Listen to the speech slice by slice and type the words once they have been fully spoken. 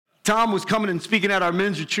Tom was coming and speaking at our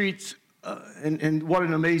men's retreats, and what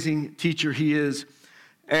an amazing teacher he is.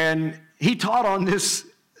 And he taught on this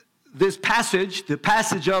passage, the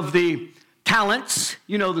passage of the talents.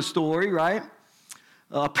 You know the story, right?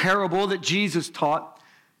 A parable that Jesus taught.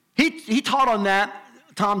 He taught on that,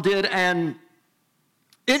 Tom did, and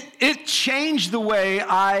it changed the way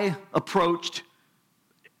I approached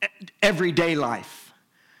everyday life.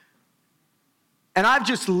 And I've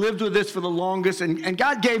just lived with this for the longest, and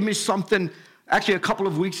God gave me something actually a couple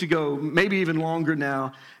of weeks ago, maybe even longer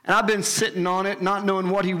now, and I've been sitting on it, not knowing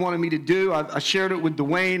what he wanted me to do. I shared it with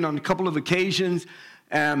Dwayne on a couple of occasions,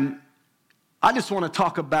 and I just want to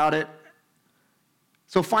talk about it.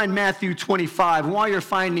 So find Matthew 25. While you're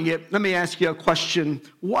finding it, let me ask you a question.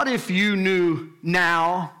 What if you knew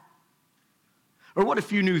now, or what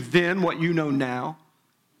if you knew then what you know now?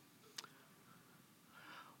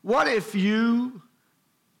 What if you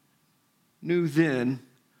knew then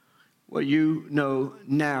what you know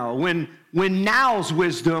now? When now's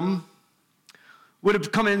wisdom would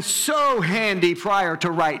have come in so handy prior to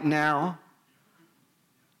right now.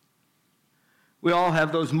 We all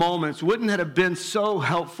have those moments. Wouldn't it have been so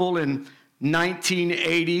helpful in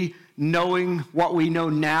 1980 knowing what we know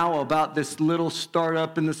now about this little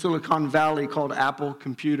startup in the Silicon Valley called Apple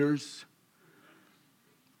Computers?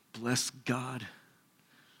 Bless God.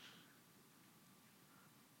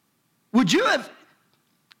 Would you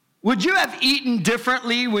have eaten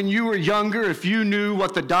differently when you were younger if you knew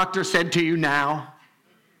what the doctor said to you now?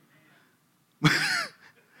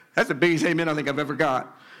 That's the biggest amen I think I've ever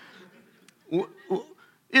got.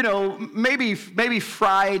 You know, maybe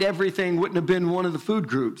fried everything wouldn't have been one of the food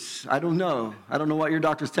groups. I don't know. I don't know what your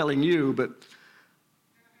doctor's telling you, but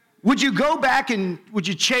would you go back and would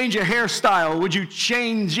you change a hairstyle? Would you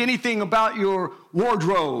change anything about your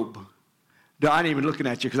wardrobe? No, I ain't even looking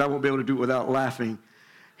at you because I won't be able to do it without laughing.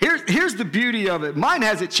 Here's the beauty of it. Mine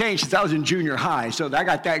hasn't changed since I was in junior high, so I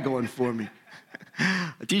got that going for me.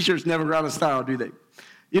 T-shirts never go out of style, do they?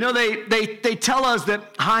 You know, they tell us that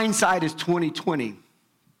hindsight is 20/20.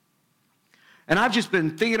 And I've just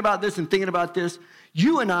been thinking about this and thinking about this.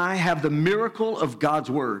 You and I have the miracle of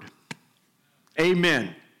God's word.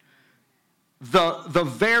 Amen. The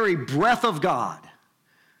very breath of God.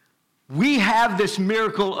 We have this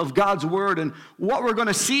miracle of God's word, and what we're going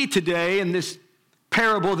to see today in this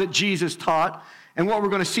parable that Jesus taught, and what we're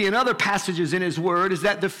going to see in other passages in his word, is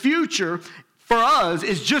that the future for us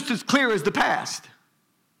is just as clear as the past.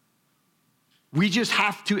 We just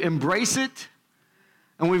have to embrace it,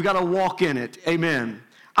 and we've got to walk in it. Amen.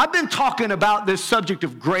 I've been talking about this subject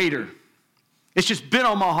of greater. It's just been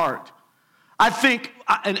on my heart. I think,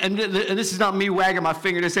 and this is not me wagging my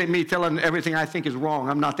finger. This ain't me telling everything I think is wrong.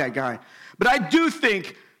 I'm not that guy. But I do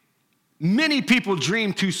think many people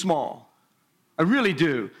dream too small. I really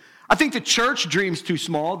do. I think the church dreams too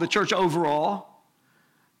small, the church overall.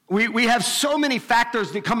 We have so many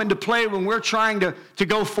factors that come into play when we're trying to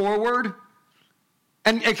go forward.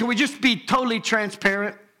 And can we just be totally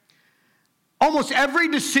transparent? Almost every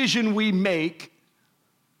decision we make,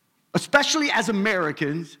 especially as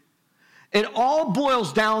Americans, it all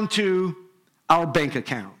boils down to our bank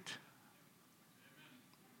account.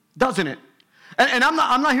 Doesn't it? And I'm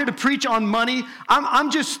not here to preach on money. I'm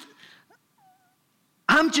just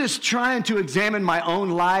trying to examine my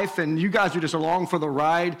own life, and you guys are just along for the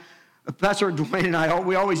ride. Pastor Dwayne and I,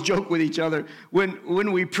 we always joke with each other.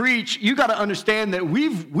 When we preach, you got to understand that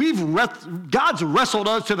God's wrestled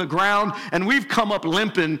us to the ground, and we've come up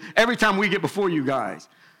limping every time we get before you guys.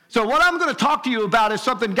 So what I'm going to talk to you about is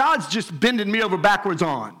something God's just bending me over backwards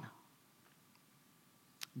on.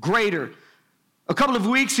 Greater. A couple of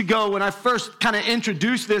weeks ago when I first kind of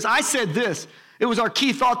introduced this, I said this. It was our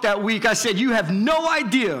key thought that week. I said, you have no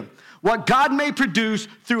idea what God may produce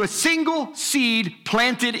through a single seed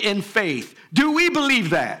planted in faith. Do we believe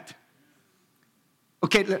that?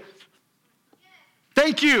 Okay,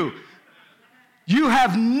 thank you. You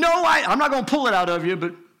have no idea. I'm not going to pull it out of you,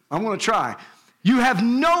 but I'm going to try. You have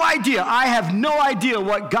no idea. I have no idea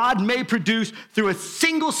what God may produce through a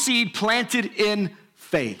single seed planted in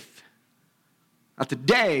faith. Now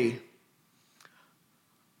today,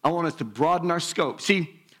 I want us to broaden our scope. See,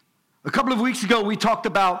 a couple of weeks ago, we talked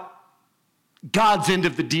about God's end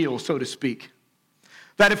of the deal, so to speak.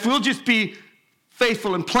 That if we'll just be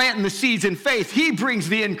faithful and planting the seeds in faith, he brings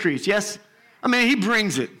the increase, yes? I mean, he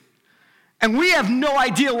brings it. And we have no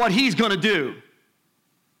idea what he's going to do.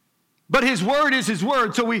 But his word is his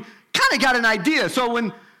word, so we kind of got an idea. So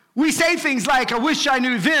when we say things like, I wish I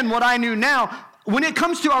knew then what I knew now, when it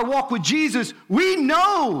comes to our walk with Jesus, we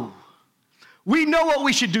know. We know what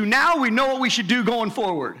we should do now. We know what we should do going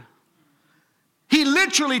forward. He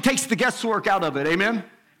literally takes the guesswork out of it. Amen?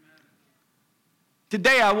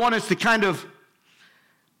 Today, I want us to kind of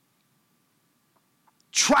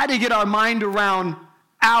try to get our mind around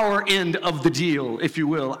our end of the deal, if you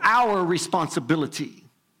will, our responsibility.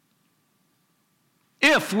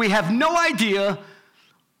 If we have no idea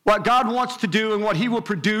what God wants to do and what he will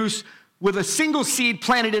produce with a single seed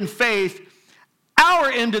planted in faith,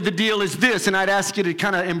 our end of the deal is this, and I'd ask you to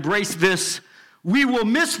kind of embrace this. We will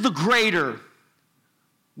miss the greater.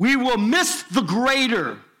 We will miss the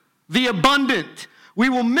greater, the abundant. We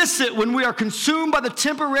will miss it when we are consumed by the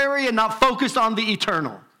temporary and not focused on the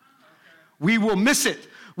eternal. We will miss it.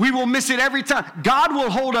 We will miss it every time. God will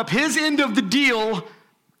hold up his end of the deal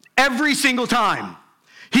every single time.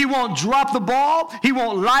 He won't drop the ball. He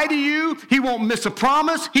won't lie to you. He won't miss a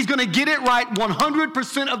promise. He's going to get it right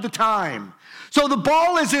 100% of the time. So the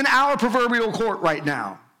ball is in our proverbial court right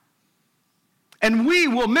now. And we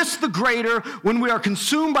will miss the greater when we are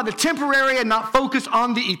consumed by the temporary and not focused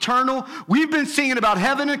on the eternal. We've been singing about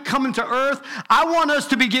heaven and coming to earth. I want us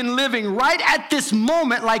to begin living right at this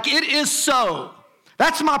moment like it is so.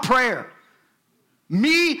 That's my prayer.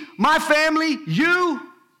 Me, my family, you,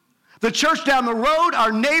 the church down the road,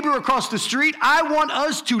 our neighbor across the street. I want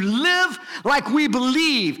us to live like we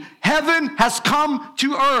believe heaven has come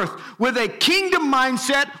to earth with a kingdom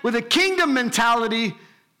mindset, with a kingdom mentality,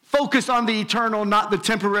 focused on the eternal, not the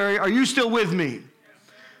temporary. Are you still with me?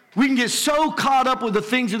 We can get so caught up with the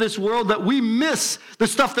things of this world that we miss the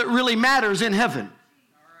stuff that really matters in heaven.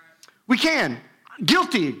 We can.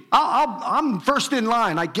 Guilty. I'm first in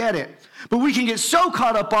line. I get it. But we can get so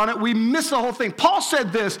caught up on it, we miss the whole thing. Paul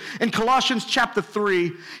said this in Colossians chapter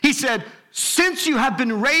 3. He said, since you have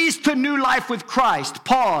been raised to new life with Christ,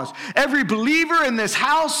 pause. Every believer in this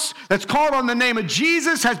house that's called on the name of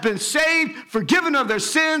Jesus has been saved, forgiven of their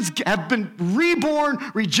sins, have been reborn,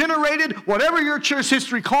 regenerated, whatever your church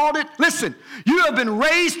history called it. Listen, you have been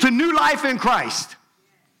raised to new life in Christ.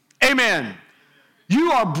 Amen.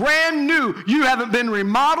 You are brand new. You haven't been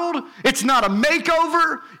remodeled. It's not a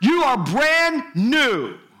makeover. You are brand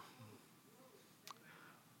new.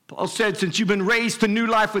 Paul said, since you've been raised to new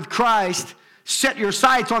life with Christ, set your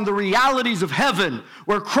sights on the realities of heaven,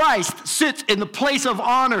 where Christ sits in the place of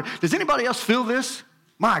honor. Does anybody else feel this?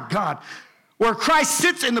 My God. Where Christ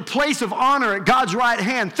sits in the place of honor at God's right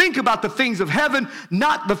hand. Think about the things of heaven,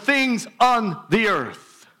 not the things on the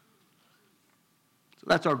earth. So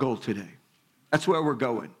that's our goal today. That's where we're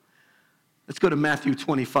going. Let's go to Matthew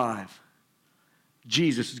 25.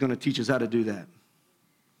 Jesus is going to teach us how to do that.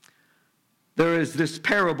 There is this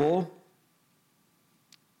parable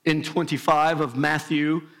in 25 of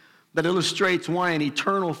Matthew that illustrates why an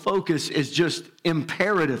eternal focus is just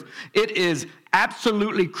imperative. It is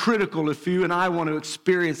absolutely critical if you and I want to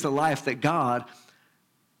experience the life that God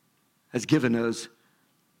has given us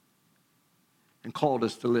and called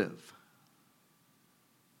us to live.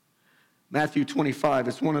 Matthew 25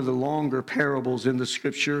 is one of the longer parables in the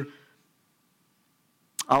scripture.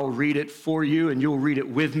 I'll read it for you and you'll read it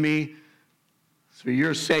with me. For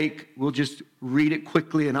your sake, we'll just read it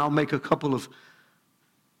quickly and I'll make a couple of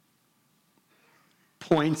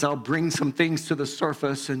points. I'll bring some things to the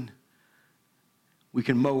surface and we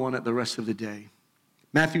can mow on it the rest of the day.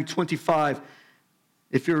 Matthew 25,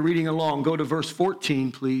 if you're reading along, go to verse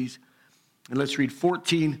 14, please. And let's read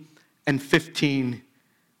 14 and 15.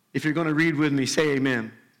 If you're going to read with me, say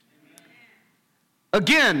amen.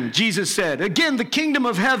 Again, Jesus said, again, the kingdom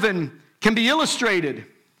of heaven can be illustrated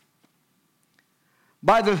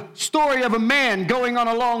by the story of a man going on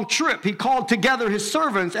a long trip. He called together his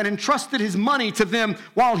servants and entrusted his money to them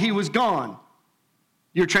while he was gone.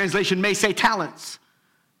 Your translation may say talents.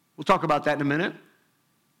 We'll talk about that in a minute.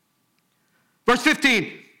 Verse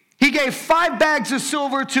 15, he gave 5 bags of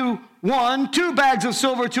silver to one, 2 bags of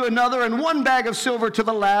silver to another, and 1 bag of silver to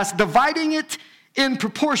the last, dividing it in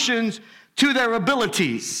proportions to their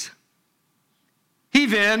abilities. He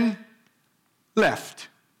then left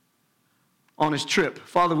on his trip.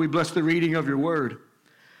 Father, we bless the reading of your word.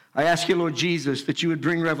 I ask you, Lord Jesus, that you would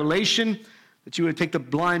bring revelation, that you would take the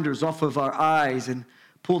blinders off of our eyes and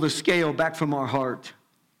pull the scale back from our heart,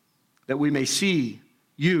 that we may see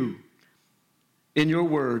you in your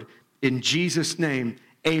word. In Jesus' name,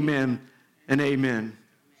 amen and amen.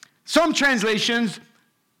 Some translations,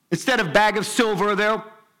 instead of bag of silver, they're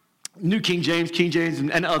New King James,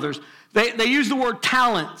 and others, they use the word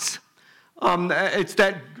talents. It's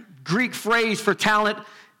that Greek phrase for talent,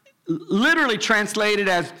 literally translated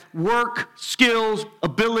as work, skills,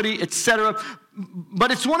 ability, etc.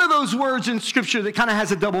 But it's one of those words in Scripture that kind of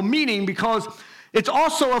has a double meaning because it's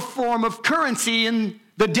also a form of currency in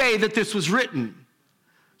the day that this was written.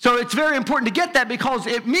 So it's very important to get that, because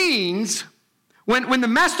it means when the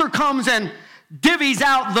master comes and divvies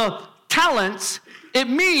out the talents, it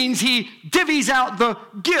means he divvies out the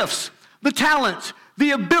gifts, the talents,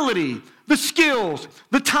 the ability, the skills,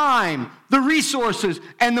 the time, the resources,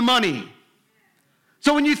 and the money.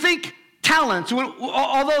 So when you think talents,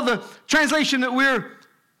 although the translation that we're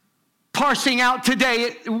parsing out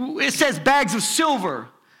today, it says bags of silver.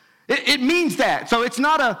 It means that. So it's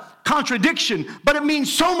not a contradiction, but it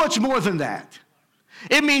means so much more than that.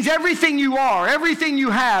 It means everything you are, everything you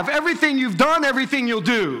have, everything you've done, everything you'll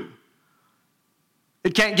do.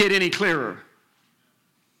 It can't get any clearer.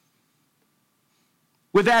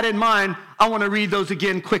 With that in mind, I want to read those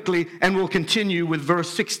again quickly, and we'll continue with verse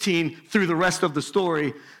 16 through the rest of the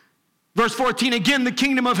story. Verse 14, again, the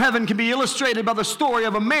kingdom of heaven can be illustrated by the story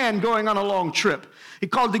of a man going on a long trip. He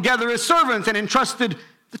called together his servants and entrusted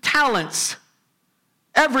the talents,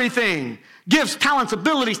 everything, gifts, talents,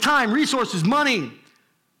 abilities, time, resources, money.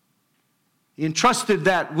 He entrusted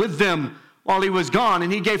that with them while he was gone,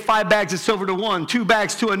 and he gave 5 bags of silver to one, 2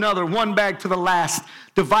 bags to another, 1 bag to the last,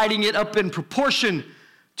 dividing it up in proportion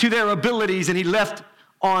to their abilities, and he left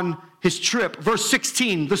on his trip. Verse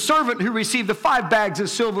 16, the servant who received the 5 bags of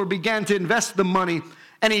silver began to invest the money,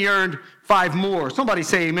 and he earned 5 more. Somebody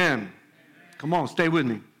say amen. Amen. Come on, stay with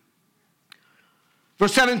me.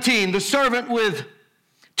 Verse 17, the servant with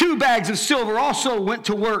 2 bags of silver also went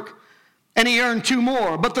to work, and he earned 2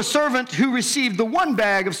 more. But the servant who received the 1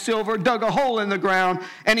 bag of silver dug a hole in the ground,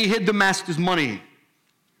 and he hid the master's money.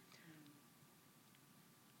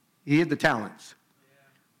 He hid the talents.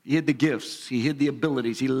 He hid the gifts. He hid the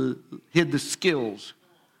abilities. He hid the skills.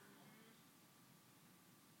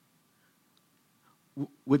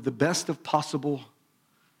 With the best of possible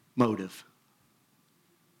motive.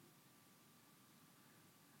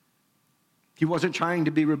 He wasn't trying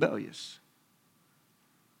to be rebellious.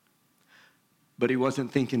 But he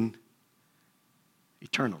wasn't thinking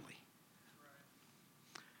eternally.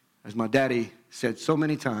 As my daddy said so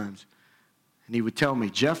many times, and he would tell me,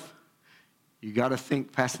 Jeff, you got to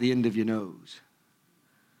think past the end of your nose.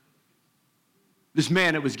 This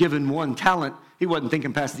man that was given 1 talent, he wasn't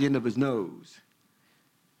thinking past the end of his nose.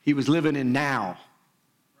 He was living in now.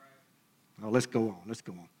 Now let's go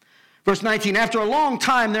on. Verse 19, after a long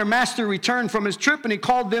time, their master returned from his trip, and he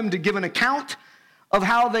called them to give an account of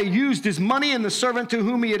how they used his money. And the servant to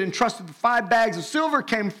whom he had entrusted the 5 bags of silver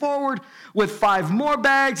came forward with 5 more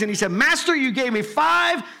bags. And he said, Master, you gave me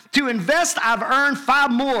 5 to invest. I've earned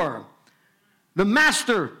 5 more. The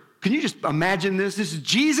master, can you just imagine this? This is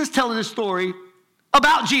Jesus telling a story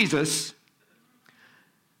about Jesus.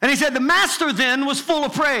 And he said, the master then was full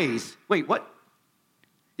of praise. Wait, what?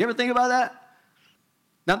 You ever think about that?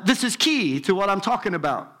 Now, this is key to what I'm talking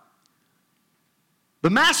about. The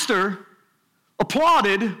master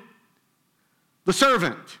applauded the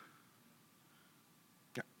servant.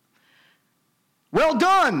 Well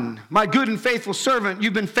done, my good and faithful servant.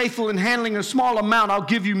 You've been faithful in handling a small amount. I'll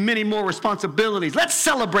give you many more responsibilities. Let's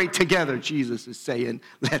celebrate together, Jesus is saying.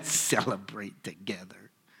 Let's celebrate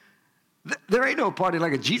together. There ain't no party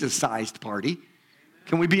like a Jesus-sized party.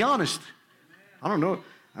 Can we be honest? I don't know.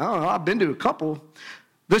 I've been to a couple.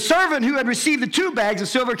 The servant who had received the 2 bags of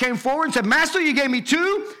silver came forward and said, Master, you gave me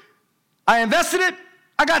 2. I invested it.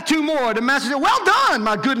 I got 2 more. The master said, well done,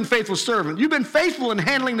 my good and faithful servant. You've been faithful in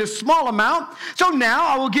handling this small amount. So now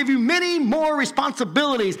I will give you many more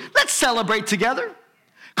responsibilities. Let's celebrate together,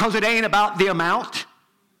 because it ain't about the amount.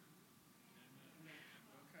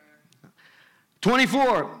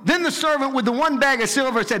 24, then the servant with the 1 bag of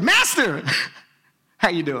silver said, Master, how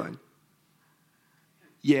you doing?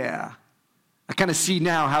 Yeah, I kind of see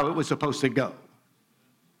now how it was supposed to go.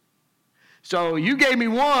 So you gave me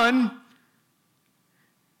 1,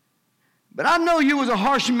 but I know you was a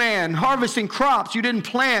harsh man, harvesting crops you didn't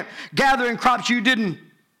plant, gathering crops you didn't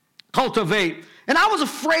cultivate. And I was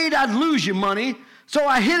afraid I'd lose your money, so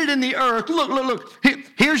I hid it in the earth. Look.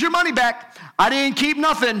 Here's your money back. I didn't keep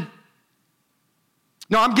nothing.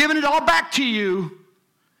 No, I'm giving it all back to you.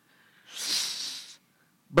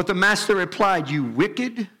 But the master replied, you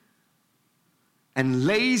wicked and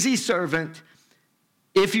lazy servant.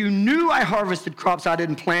 If you knew I harvested crops I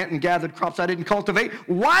didn't plant and gathered crops I didn't cultivate,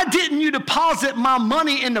 why didn't you deposit my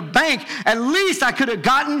money in the bank? At least I could have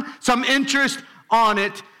gotten some interest on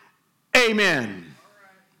it. Amen.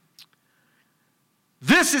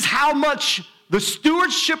 This is how much the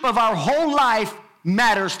stewardship of our whole life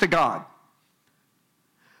matters to God.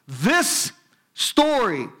 This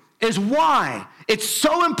story is why it's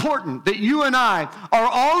so important that you and I are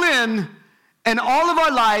all in, and all of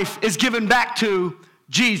our life is given back to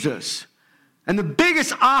Jesus. And the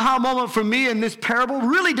biggest aha moment for me in this parable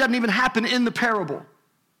really doesn't even happen in the parable.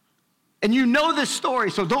 And you know this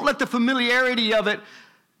story, so don't let the familiarity of it,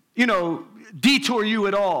 detour you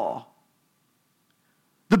at all.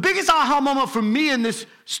 The biggest aha moment for me in this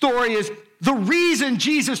story is the reason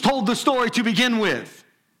Jesus told the story to begin with.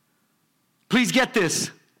 Please get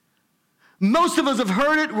this. Most of us have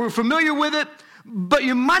heard it, we're familiar with it, but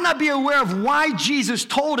you might not be aware of why Jesus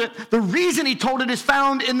told it. The reason he told it is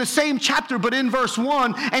found in the same chapter, but in verse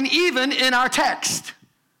 1, and even in our text.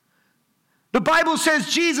 The Bible says,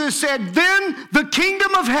 Jesus said, then the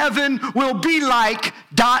kingdom of heaven will be like ...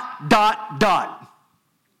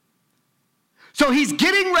 So he's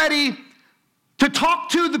getting ready to talk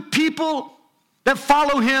to the people that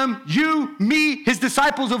follow him, you, me, his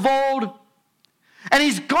disciples of old. And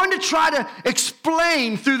he's going to try to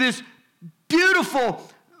explain through this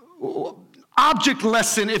beautiful object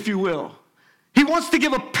lesson, if you will. He wants to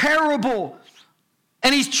give a parable,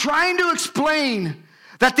 and he's trying to explain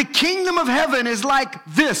that the kingdom of heaven is like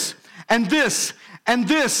this and this and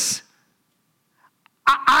this.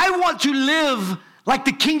 I want to live like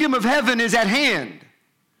the kingdom of heaven is at hand.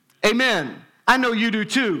 Amen. I know you do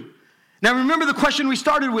too. Now remember the question we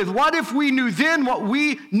started with. What if we knew then what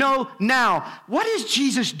we know now? What is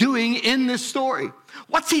Jesus doing in this story?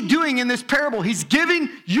 What's he doing in this parable? He's giving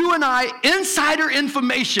you and I insider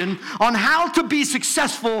information on how to be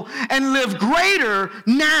successful and live greater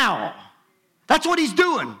now. That's what he's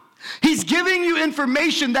doing. He's giving you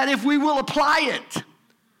information that if we will apply it,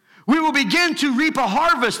 we will begin to reap a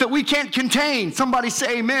harvest that we can't contain. Somebody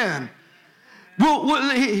say amen.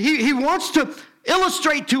 He wants to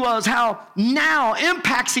illustrate to us how now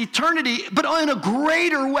impacts eternity, but in a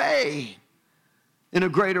greater way. In a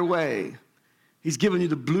greater way. He's given you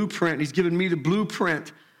the blueprint. He's given me the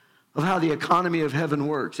blueprint of how the economy of heaven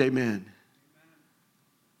works. Amen.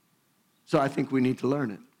 So I think we need to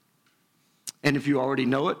learn it. And if you already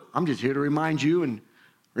know it, I'm just here to remind you and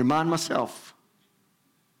remind myself.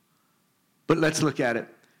 But let's look at it.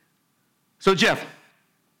 So Jeff,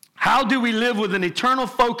 how do we live with an eternal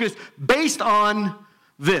focus based on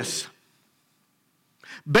this?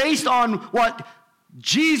 Based on what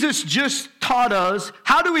Jesus just taught us,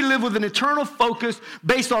 how do we live with an eternal focus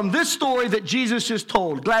based on this story that Jesus just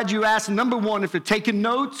told? Glad you asked. Number one, if you're taking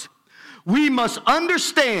notes, we must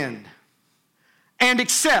understand and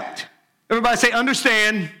accept. Everybody say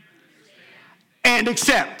understand and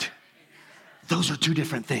accept. Those are two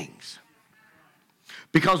different things.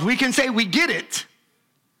 Because we can say we get it,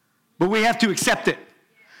 but we have to accept it.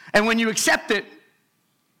 And when you accept it,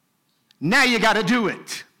 now you got to do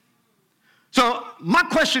it. So my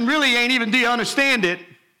question really ain't even do you understand it,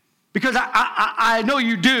 because I know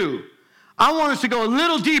you do. I want us to go a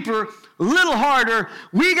little deeper, a little harder.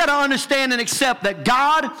 We got to understand and accept that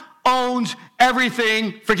God owns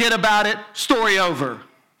everything. Forget about it. Story over.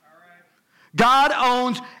 God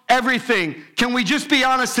owns everything. Can we just be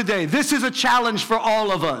honest today? This is a challenge for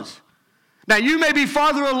all of us. Now, you may be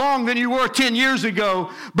farther along than you were 10 years ago,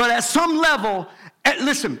 but at some level,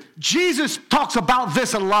 listen, Jesus talks about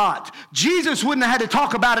this a lot. Jesus wouldn't have had to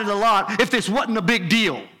talk about it a lot if this wasn't a big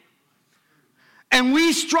deal. And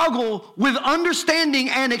we struggle with understanding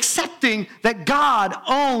and accepting that God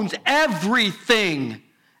owns everything.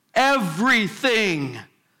 Everything.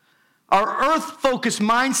 Our earth-focused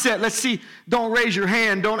mindset, let's see, don't raise your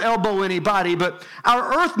hand, don't elbow anybody, but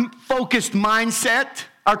our earth-focused mindset,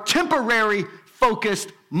 our temporary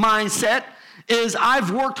focused mindset is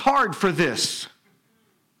I've worked hard for this.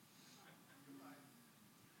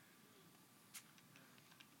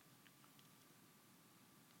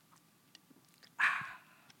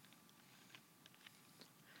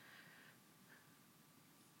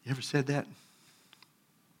 You ever said that?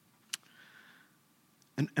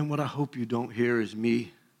 And what I hope you don't hear is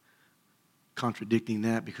me contradicting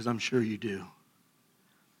that, because I'm sure you do.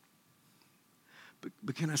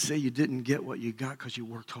 But can I say you didn't get what you got because you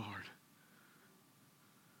worked hard?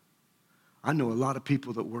 I know a lot of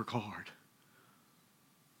people that work hard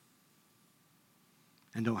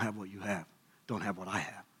and don't have what you have, don't have what I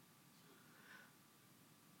have.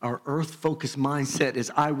 Our earth-focused mindset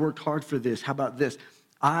is I worked hard for this. How about this?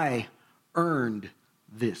 I earned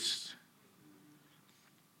this.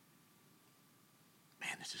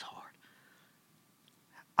 Man, this is hard.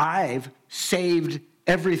 I've saved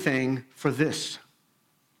everything for this.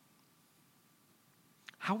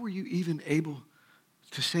 How were you even able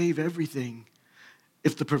to save everything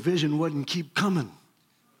if the provision wouldn't keep coming?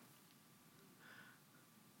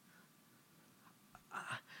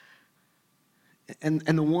 And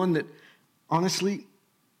the one that, honestly,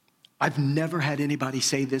 I've never had anybody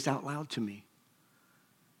say this out loud to me.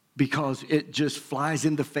 because it just flies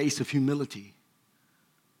in the face of humility.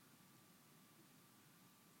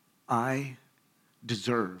 I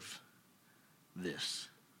deserve this.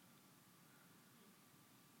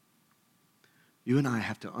 You and I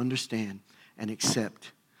have to understand and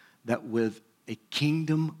accept that with a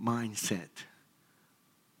kingdom mindset,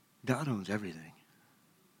 God owns everything.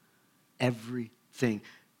 Everything.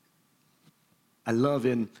 I love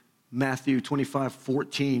in Matthew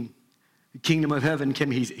 25:14, the kingdom of heaven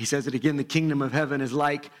he says it again, the kingdom of heaven is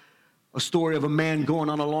like a story of a man going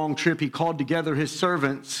on a long trip. He called together his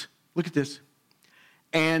servants, look at this,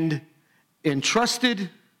 and entrusted,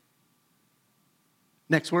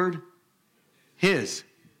 next word, his.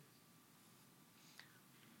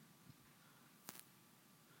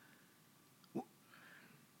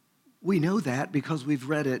 We know that because we've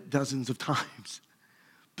read it dozens of times.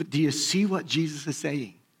 But do you see what Jesus is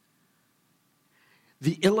saying?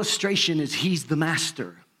 The illustration is he's the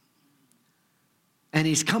master. And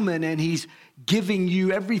he's coming and he's giving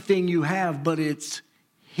you everything you have, but it's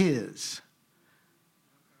his.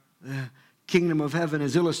 The kingdom of heaven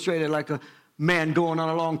is illustrated like a man going on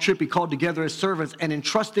a long trip. He called together his servants and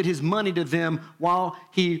entrusted his money to them while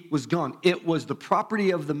he was gone. It was the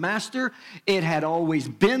property of the master. It had always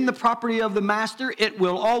been the property of the master. It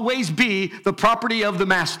will always be the property of the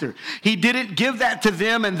master. He didn't give that to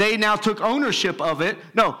them and they now took ownership of it.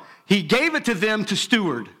 No, he gave it to them to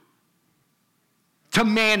steward, to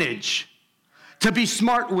manage, to be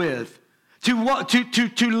smart with,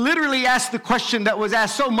 to literally ask the question that was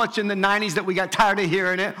asked so much in the 90s that we got tired of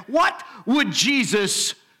hearing it. What would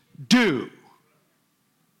Jesus do?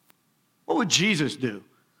 What would Jesus do?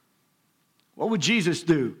 What would Jesus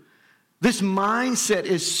do? This mindset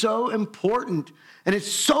is so important, and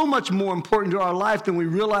it's so much more important to our life than we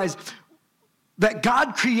realize, that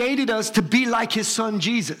God created us to be like his son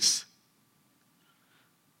Jesus.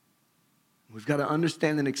 We've got to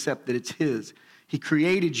understand and accept that it's his. He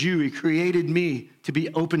created you, he created me to be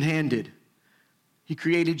open-handed. He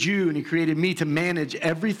created you and he created me to manage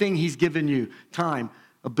everything he's given you. Time,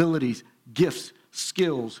 abilities, gifts,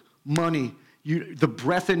 skills, money, the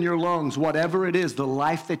breath in your lungs, whatever it is, the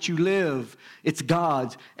life that you live, it's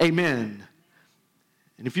God's. Amen.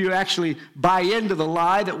 And if you actually buy into the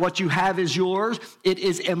lie that what you have is yours, it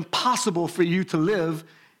is impossible for you to live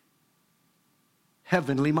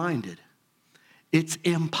heavenly minded. It's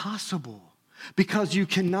impossible. Because you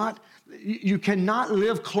cannot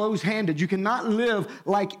live closed-handed. You cannot live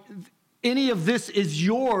like any of this is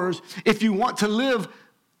yours if you want to live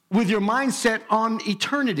with your mindset on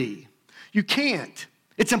eternity. You can't.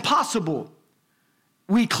 It's impossible.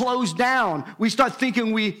 We close down. We start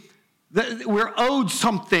thinking we're owed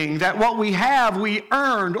something, that what we have we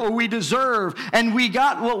earned or we deserve, and we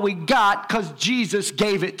got what we got because Jesus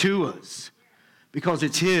gave it to us, because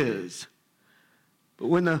it's his. But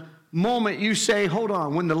when the moment you say, hold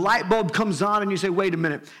on, when the light bulb comes on and you say, wait a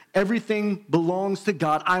minute, everything belongs to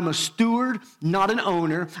God. I'm a steward, not an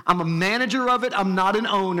owner. I'm a manager of it. I'm not an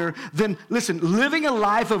owner. Then listen, living a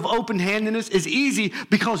life of open-handedness is easy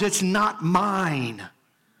because it's not mine.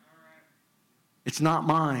 It's not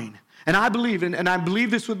mine. And I believe, and I believe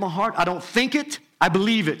this with my heart. I don't think it. I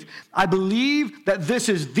believe it. I believe that this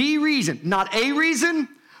is the reason, not a reason,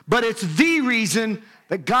 but it's the reason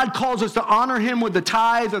that God calls us to honor him with the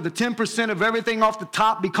tithe or the 10% of everything off the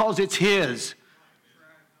top, because it's his.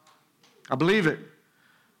 I believe it.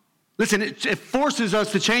 Listen, it forces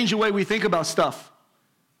us to change the way we think about stuff.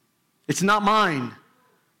 It's not mine.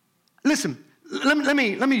 Listen, let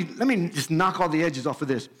me just knock all the edges off of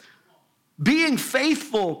this. Being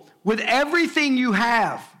faithful with everything you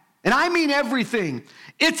have, and I mean everything,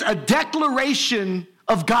 it's a declaration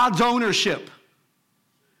of God's ownership.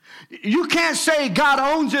 You can't say God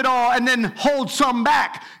owns it all and then hold some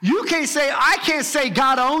back. I can't say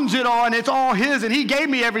God owns it all and it's all his and he gave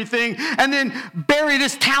me everything, and then bury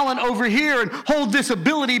this talent over here and hold this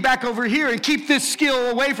ability back over here and keep this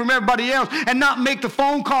skill away from everybody else and not make the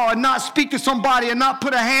phone call and not speak to somebody and not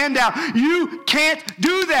put a hand out. You can't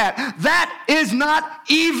do that. That is not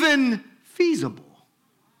even feasible.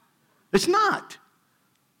 It's not.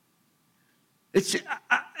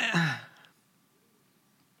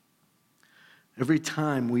 Every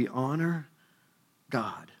time we honor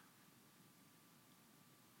God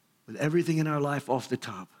with everything in our life off the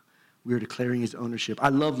top, we are declaring his ownership. I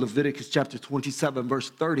love Leviticus chapter 27, verse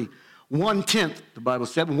 30. 1/10, the Bible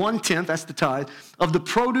said, 1/10, that's the tithe, of the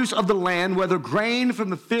produce of the land, whether grain from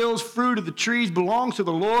the fields, fruit of the trees, belongs to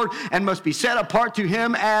the Lord and must be set apart to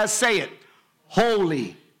him as, say it,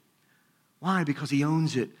 holy. Why? Because he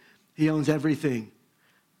owns it. He owns everything.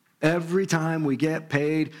 Every time we get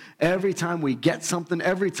paid, every time we get something,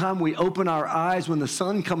 every time we open our eyes, when the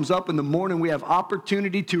sun comes up in the morning, we have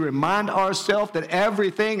opportunity to remind ourselves that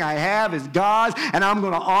everything I have is God's, and I'm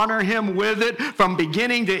going to honor him with it from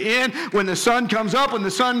beginning to end. When the sun comes up, when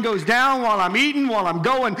the sun goes down, while I'm eating, while I'm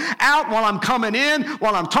going out, while I'm coming in,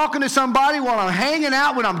 while I'm talking to somebody, while I'm hanging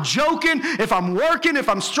out, when I'm joking, if I'm working, if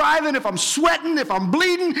I'm striving, if I'm sweating, if I'm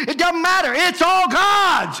bleeding, it doesn't matter. It's all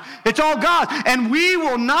God's. It's all God's. And we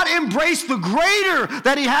will not embrace the greater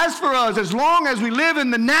that he has for us as long as we live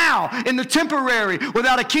in the now, in the temporary,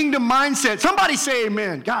 without a kingdom mindset. Somebody say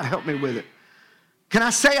amen. God help me with it. Can I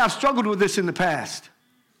say I've struggled with this in the past?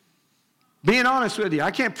 Being honest with you,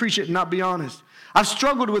 I can't preach it and not be honest. I've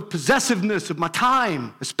struggled with possessiveness of my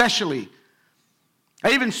time, especially.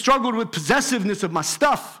 I even struggled with possessiveness of my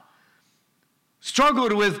stuff.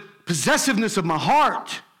 Struggled with possessiveness of my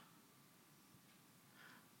heart.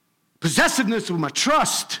 Possessiveness of my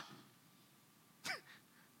trust.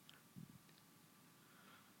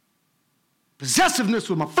 Possessiveness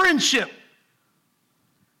with my friendship.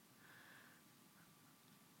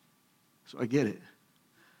 So I get it.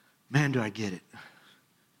 Man, do I get it.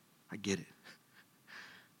 I get it.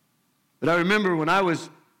 But I remember when I was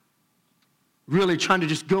really trying to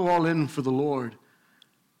just go all in for the Lord.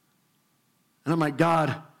 And I'm like,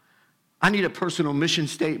 God, I need a personal mission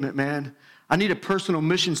statement, man. I need a personal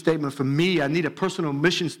mission statement for me. I need a personal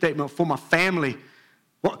mission statement for my family.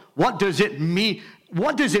 What does it mean?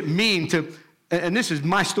 What does it mean to, and this is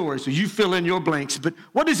my story, so you fill in your blanks, but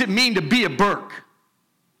what does it mean to be a Burke?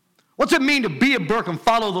 What's it mean to be a Burke and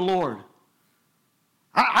follow the Lord?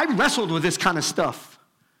 I wrestled with this kind of stuff.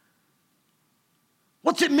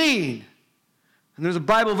 What's it mean? And there's a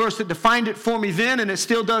Bible verse that defined it for me then, and it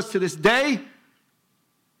still does to this day.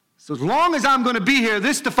 So as long as I'm going to be here,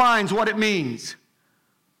 this defines what it means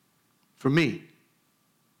for me.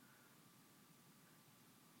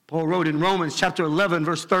 Paul wrote in Romans chapter 11,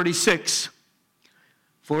 verse 36,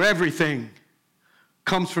 for everything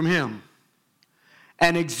comes from him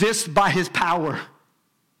and exists by his power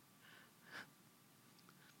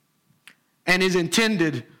and is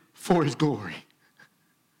intended for his glory.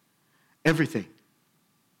 Everything.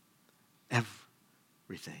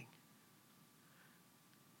 Everything.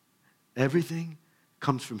 Everything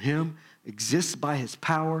comes from him, exists by his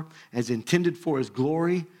power, as intended for his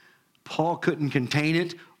glory. Paul couldn't contain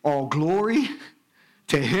it. All glory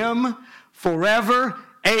to him forever.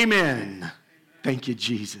 Amen. Thank you,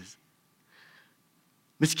 Jesus.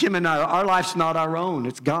 Miss Kim and I, our life's not our own.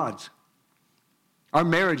 It's God's. Our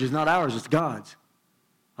marriage is not ours. It's God's.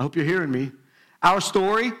 I hope you're hearing me. Our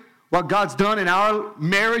story, what God's done in our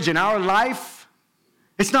marriage, in our life,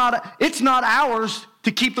 it's not ours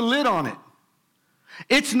to keep the lid on it.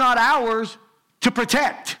 It's not ours to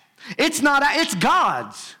protect. It's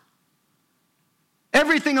God's.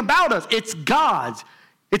 Everything about us, it's God's.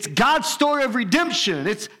 It's God's story of redemption.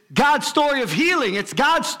 It's God's story of healing. It's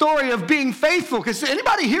God's story of being faithful. Because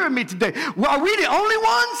anybody hearing me today, are we the only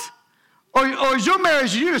ones? Or is your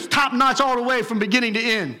marriage, you just top notch all the way from beginning to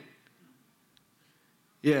end?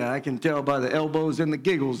 Yeah, I can tell by the elbows and the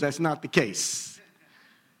giggles that's not the case.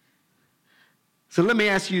 So let me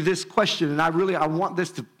ask you this question, and I really want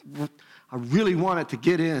it to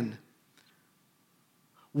get in.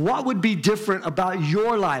 What would be different about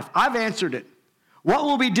your life? I've answered it. What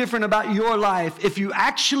will be different about your life if you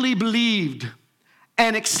actually believed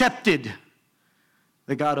and accepted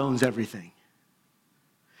that God owns everything?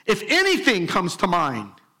 If anything comes to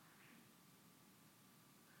mind,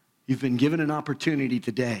 you've been given an opportunity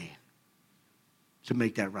today to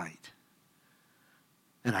make that right.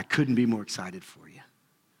 And I couldn't be more excited for you.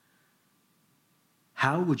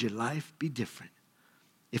 How would your life be different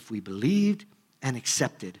if we believed and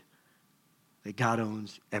accepted that God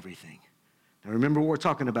owns everything? Now remember what we're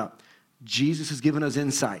talking about. Jesus has given us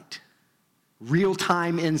insight,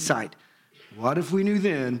 real-time insight. What if we knew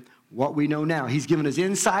then what we know now? He's given us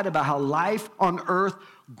insight about how life on earth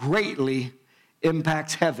greatly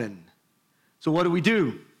impacts heaven. So what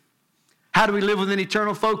do? How do we live with an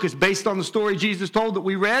eternal focus based on the story Jesus told that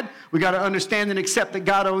we read? We got to understand and accept that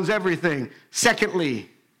God owns everything. Secondly,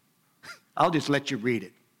 I'll just let you read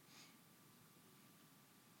it.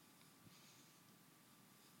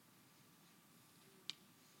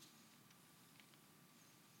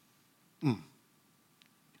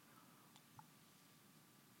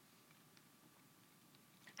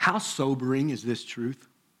 How sobering is this truth?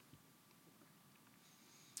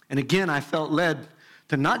 And again, I felt led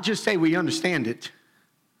to not just say we understand it,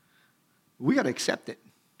 we got to accept it.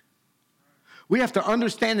 We have to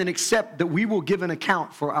understand and accept that we will give an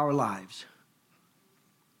account for our lives.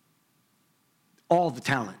 all the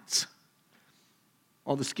talents,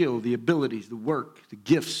 all the skill, the abilities, the work, the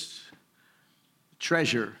gifts, the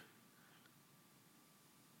treasure.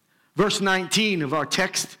 Verse 19 of our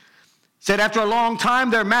text said, after a long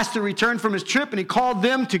time, their master returned from his trip, and he called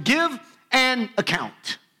them to give an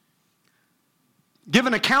account. Give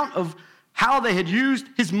an account of how they had used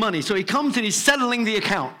his money. So he comes and he's settling the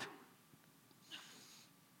account.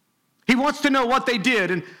 He wants to know what they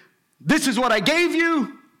did. And this is what I gave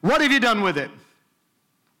you. What have you done with it?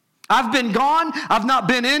 I've been gone. I've not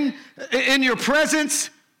been in your presence,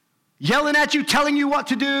 yelling at you, telling you what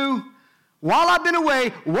to do. While I've been away,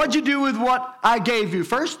 what'd you do with what I gave you?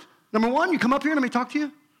 First, number one, you come up here and let me talk to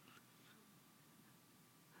you.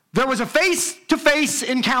 There was a face-to-face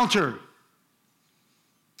encounter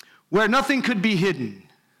where nothing could be hidden.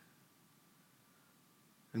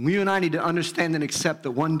 And you and I need to understand and accept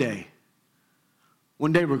that one day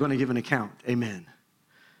we're going to give an account. Amen.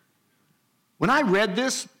 When I read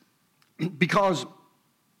this, because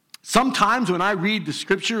sometimes when I read the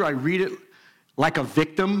scripture, I read it like a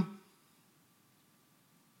victim.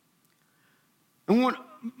 And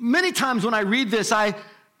many times when I read this, I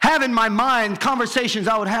have in my mind conversations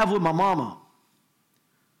I would have with my mama.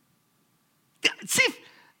 See,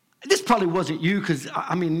 this probably wasn't you, because,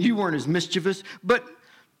 I mean, you weren't as mischievous, but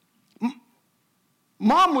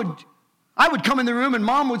I would come in the room and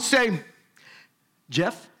Mom would say,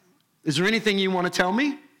 Jeff, is there anything you want to tell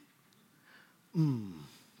me?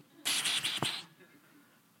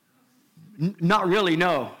 Not really,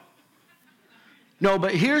 no. No,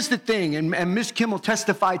 but here's the thing, and Miss Kim will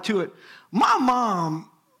testify to it. My mom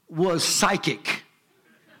was psychic.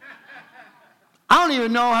 I don't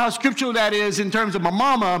even know how scriptural that is in terms of my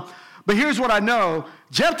mama, but here's what I know.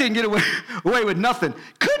 Jeff didn't get away with nothing.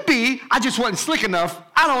 Could be, I just wasn't slick enough.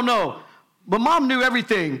 I don't know. But Mom knew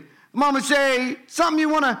everything. Mom would say, something you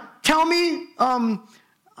want to tell me?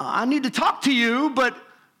 I need to talk to you, but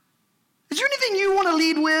is there anything you want to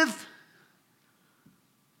lead with?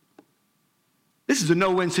 This is a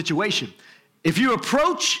no-win situation. If you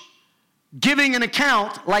approach giving an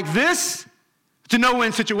account like this, it's a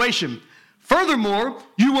no-win situation. Furthermore,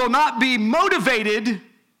 you will not be motivated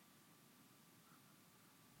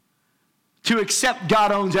to accept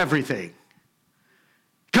God owns everything.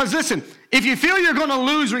 Because listen, if you feel you're going to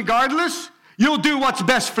lose regardless, you'll do what's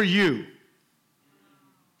best for you.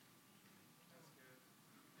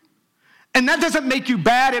 And that doesn't make you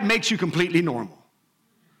bad, it makes you completely normal.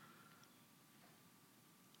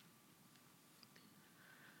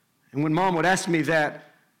 And when Mom would ask me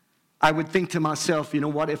that, I would think to myself, you know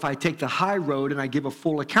what, if I take the high road and I give a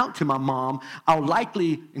full account to my mom, I'll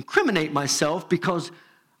likely incriminate myself because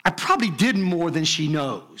I probably did more than she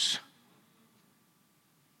knows.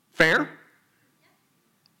 Fair?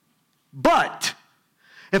 But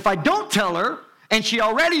if I don't tell her and she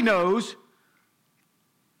already knows,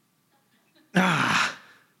 that's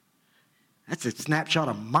a snapshot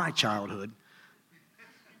of my childhood.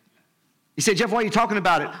 You say, Jeff, why are you talking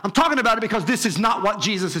about it? I'm talking about it because this is not what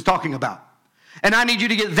Jesus is talking about. And I need you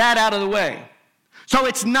to get that out of the way. So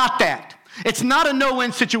it's not that. It's not a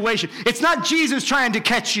no-win situation. It's not Jesus trying to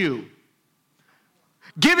catch you.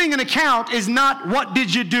 Giving an account is not what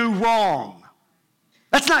did you do wrong.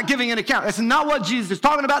 That's not giving an account. That's not what Jesus is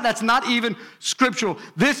talking about. That's not even scriptural.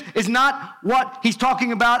 This is not what he's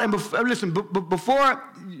talking about. And before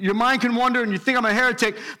your mind can wander and you think I'm a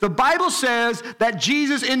heretic, the Bible says that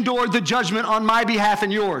Jesus endured the judgment on my behalf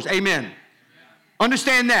and yours. Amen.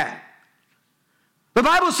 Understand that. The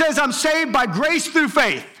Bible says I'm saved by grace through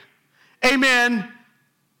faith. Amen.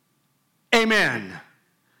 Amen.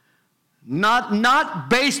 Not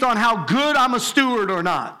based on how good I'm a steward or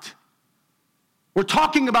not. We're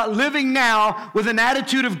talking about living now with an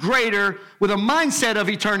attitude of greater, with a mindset of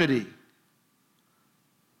eternity.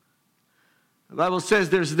 The Bible says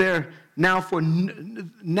there's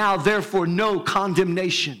now therefore no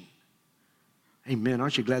condemnation. Amen.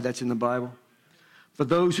 Aren't you glad that's in the Bible? For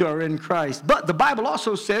those who are in Christ. But the Bible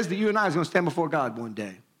also says that you and I are going to stand before God one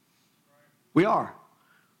day. We are.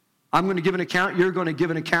 I'm going to give an account. You're going to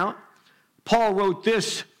give an account. Paul wrote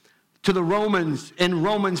this to the Romans in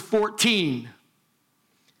Romans 14.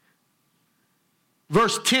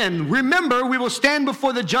 Verse 10, remember, we will stand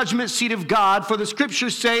before the judgment seat of God, for the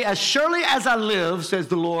scriptures say, as surely as I live, says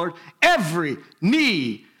the Lord, every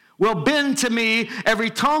knee will bend to me, every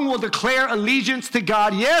tongue will declare allegiance to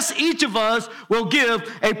God. Yes, each of us will give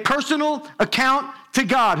a personal account to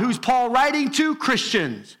God. Who's Paul writing to?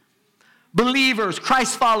 Christians, believers,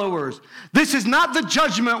 Christ followers. This is not the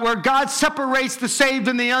judgment where God separates the saved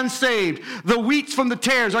and the unsaved, the wheats from the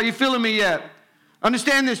tares. Are you feeling me yet?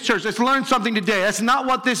 Understand this, church. Let's learn something today. That's not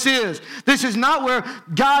what this is. This is not where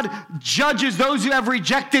God judges those who have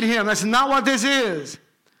rejected him. That's not what this is.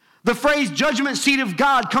 The phrase judgment seat of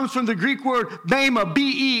God comes from the Greek word bema,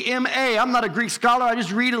 B-E-M-A. I'm not a Greek scholar. I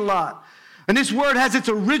just read a lot. And this word has its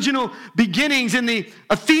original beginnings in the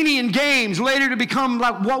Athenian Games, later to become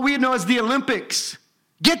like what we know as the Olympics.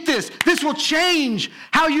 Get this. This will change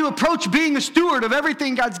how you approach being a steward of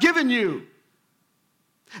everything God's given you.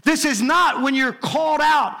 This is not when you're called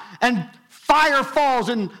out and fire falls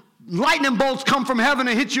and lightning bolts come from heaven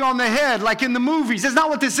and hit you on the head like in the movies. That's not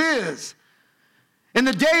what this is. In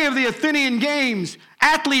the day of the Athenian Games,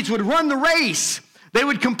 athletes would run the race. They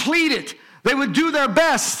would complete it. They would do their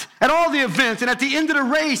best at all the events. And at the end of the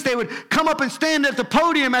race, they would come up and stand at the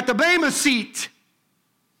podium at the bema seat,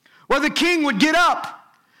 where the king would get up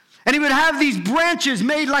and he would have these branches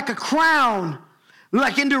made like a crown,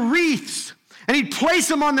 like into wreaths. And he'd place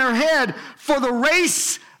them on their head for the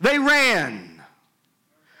race they ran.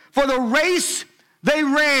 For the race they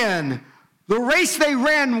ran. The race they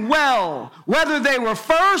ran well, whether they were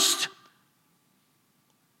first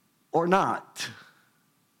or not.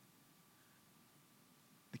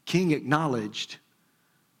 The king acknowledged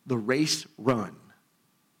the race run.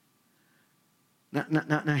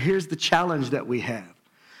 Now here's the challenge that we have.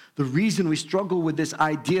 The reason we struggle with this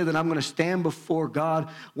idea that I'm going to stand before God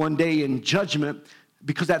one day in judgment,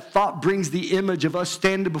 because that thought brings the image of us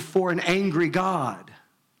standing before an angry God.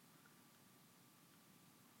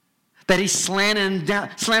 That he's slamming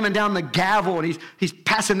down the gavel and he's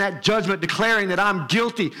passing that judgment, declaring that I'm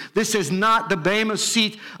guilty. This is not the bema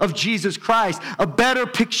seat of Jesus Christ. A better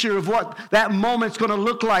picture of what that moment's going to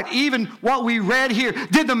look like. Even what we read here.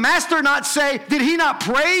 Did the master not say, did he not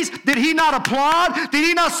praise? Did he not applaud? Did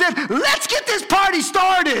he not say, let's get this party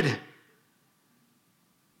started?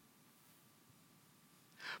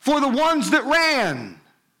 For the ones that ran.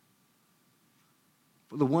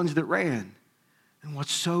 For the ones that ran. And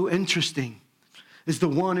what's so interesting is the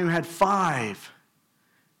one who had 5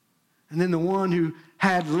 and then the one who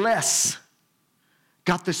had less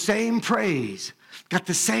got the same praise, got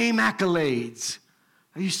the same accolades.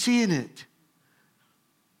 Are you seeing it?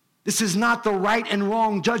 This is not the right and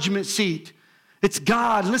wrong judgment seat. It's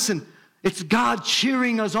God, listen, it's God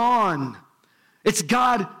cheering us on. It's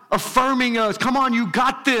God affirming us. Come on, you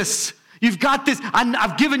got this. You've got this.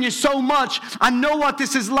 I've given you so much. I know what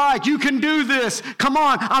this is like. You can do this. Come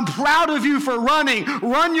on. I'm proud of you for running.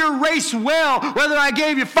 Run your race well. Whether I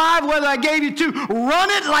gave you 5, whether I gave you 2,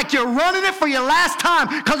 run it like you're running it for your last time,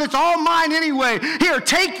 because it's all mine anyway. Here,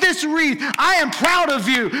 take this wreath. I am proud of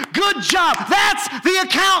you. Good job. That's the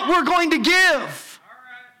account we're going to give.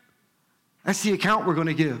 That's the account we're going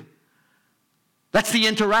to give. That's the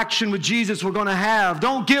interaction with Jesus we're going to have.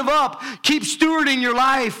 Don't give up. Keep stewarding your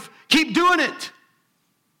life. Keep doing it.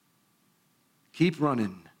 Keep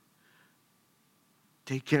running.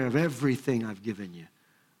 Take care of everything I've given you.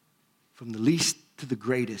 From the least to the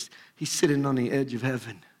greatest. He's sitting on the edge of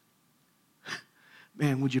heaven.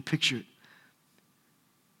 Man, would you picture it?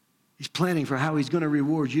 He's planning for how he's going to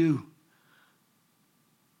reward you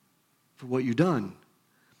for what you've done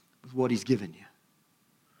with what he's given you.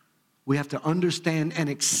 We have to understand and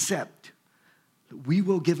accept that we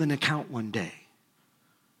will give an account one day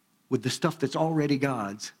with the stuff that's already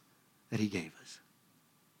God's that he gave us.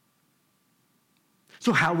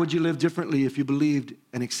 So how would you live differently if you believed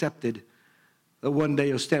and accepted that one day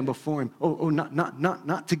you'll stand before him?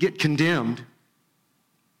 Not to get condemned,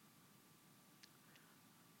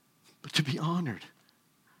 but to be honored.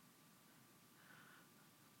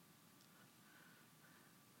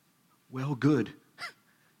 Well, good.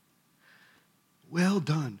 Well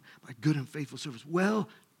done, my good and faithful servants. Well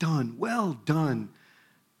done, well done.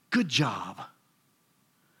 Good job.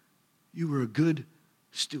 You were a good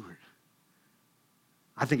steward.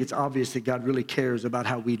 I think it's obvious that God really cares about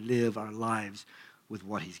how we live our lives with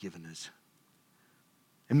what he's given us.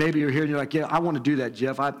 And maybe you're here and you're like, yeah, I want to do that,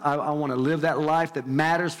 Jeff. I want to live that life that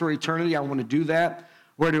matters for eternity. I want to do that.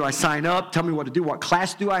 Where do I sign up? Tell me what to do. What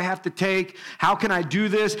class do I have to take? How can I do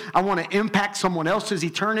this? I want to impact someone else's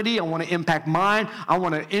eternity. I want to impact mine. I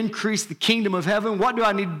want to increase the kingdom of heaven. What do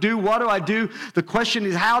I need to do? What do I do? The question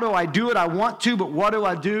is, how do I do it? I want to, but what do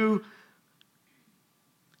I do?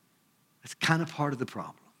 It's kind of part of the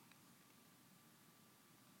problem.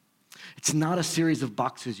 It's not a series of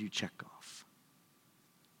boxes you check off.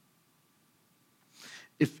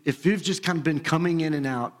 If you've just kind of been coming in and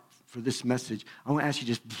out for this message, I want to ask you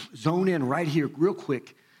just zone in right here real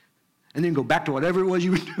quick and then go back to whatever it was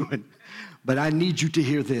you were doing. But I need you to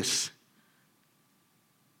hear this,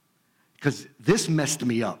 because this messed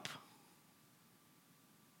me up.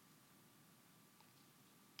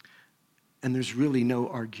 And there's really no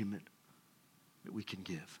argument that we can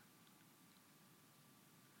give.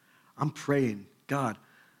 I'm praying, God,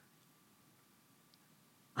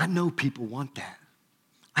 I know people want that.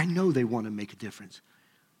 I know they want to make a difference.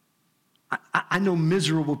 I know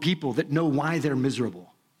miserable people that know why they're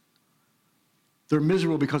miserable. They're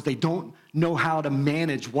miserable because they don't know how to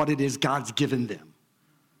manage what it is God's given them.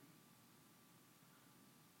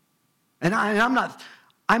 And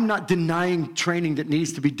I'm not denying training that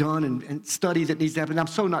needs to be done and study that needs to happen. I'm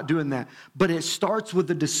so not doing that. But it starts with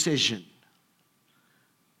a decision.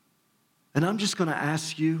 And I'm just going to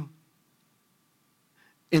ask you,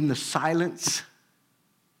 in the silence,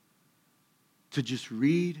 to just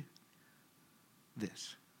read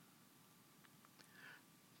this.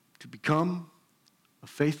 To become a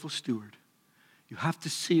faithful steward, you have to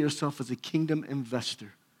see yourself as a kingdom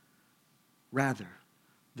investor rather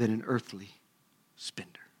than an earthly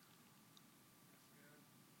spender.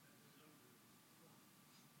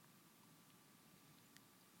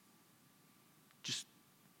 Just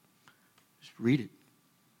read it.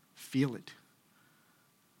 Feel it.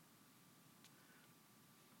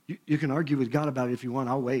 You can argue with God about it if you want.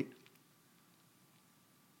 I'll wait.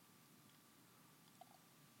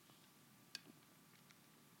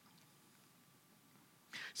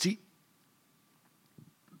 See,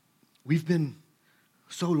 we've been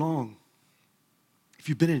so long. If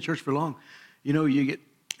you've been in church for long, you know, you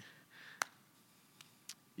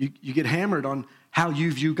get hammered on how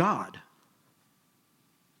you view God.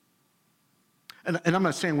 And I'm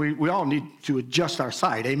not saying we all need to adjust our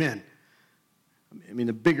sight, amen. I mean,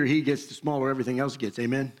 the bigger he gets, the smaller everything else gets,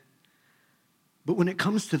 amen. But when it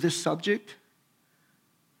comes to this subject,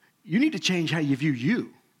 you need to change how you view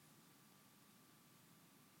you.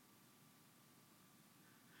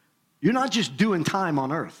 You're not just doing time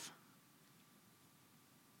on earth.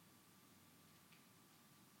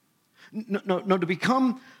 No, to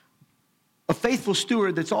become a faithful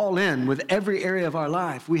steward that's all in with every area of our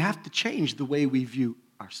life, we have to change the way we view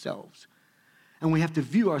ourselves. And we have to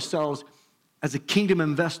view ourselves as a kingdom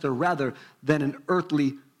investor rather than an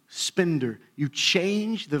earthly spender. You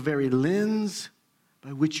change the very lens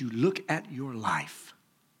by which you look at your life.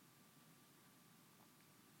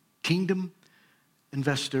 Kingdom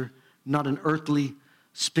investor, not an earthly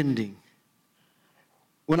spending.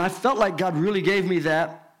 When I felt like God really gave me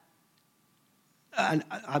that, and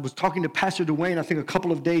I was talking to Pastor Dwayne, I think a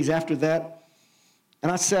couple of days after that,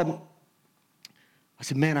 and I said,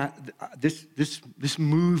 man, this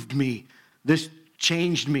moved me. This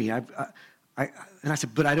changed me. And I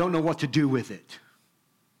said, but I don't know what to do with it.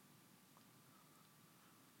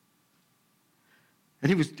 And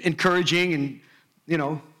he was encouraging and,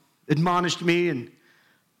 admonished me. And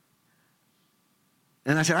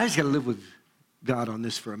I said, I just got to live with God on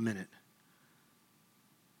this for a minute.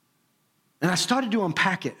 And I started to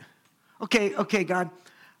unpack it. Okay, God,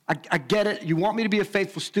 I get it. You want me to be a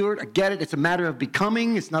faithful steward. I get it. It's a matter of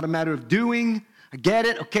becoming. It's not a matter of doing. I get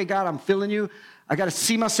it. Okay, God, I'm feeling you. I got to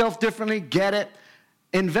see myself differently. Get it.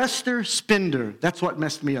 Investor, spender. That's what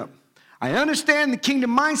messed me up. I understand the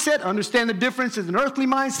kingdom mindset. Understand the difference is an earthly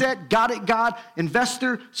mindset. Got it, God.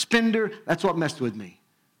 Investor, spender. That's what messed with me.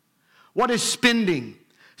 What is spending?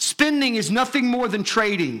 Spending is nothing more than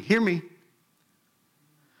trading. Hear me.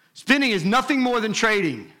 Spending is nothing more than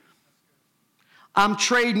trading. I'm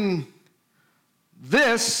trading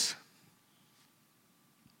this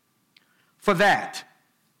for that.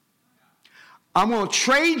 I'm going to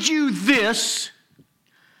trade you this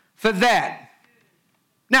for that.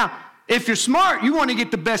 Now, if you're smart, you want to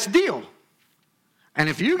get the best deal. And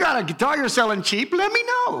if you got a guitar you're selling cheap, let me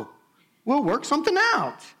know. We'll work something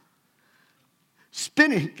out.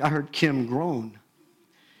 Spending, I heard Kim groan.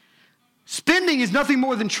 Spending is nothing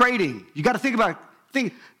more than trading. You got to think about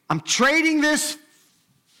it. I'm trading this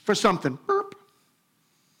for something. Burp.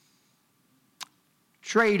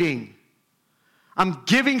 Trading. I'm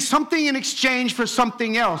giving something in exchange for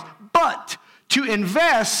something else. But to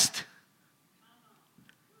invest,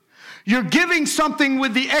 you're giving something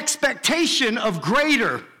with the expectation of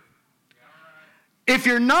greater. If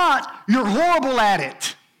you're not, you're horrible at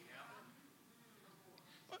it.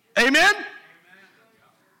 Amen?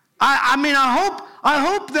 I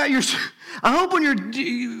hope that I hope when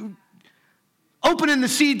you're opening the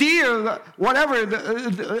CD or whatever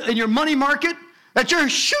in your money market, that you're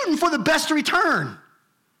shooting for the best return.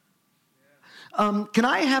 Can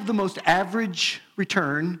I have the most average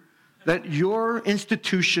return that your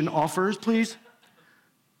institution offers, please?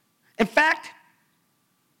 In fact,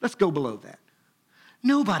 let's go below that.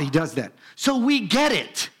 Nobody does that. So we get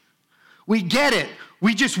it. We get it.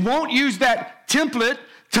 We just won't use that template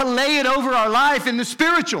to lay it over our life in the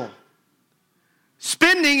spiritual.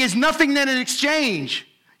 Spending is nothing than an exchange.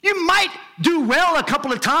 You might do well a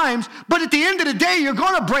couple of times, but at the end of the day, you're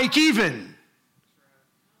going to break even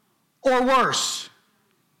or worse.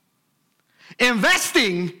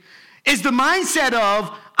 Investing is the mindset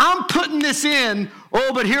of, I'm putting this in,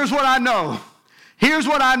 but here's what I know. Here's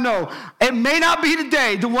what I know. It may not be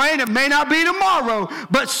today, Dwayne, it may not be tomorrow,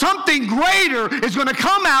 but something greater is going to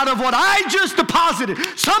come out of what I just deposited.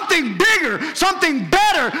 Something bigger, something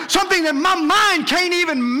better, something that my mind can't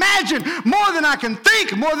even imagine. More than I can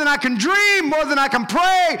think, more than I can dream, more than I can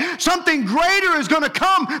pray. Something greater is going to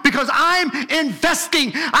come because I'm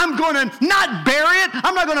investing. I'm going to not bury it.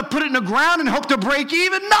 I'm not going to put it in the ground and hope to break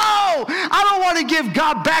even. No! I don't want to give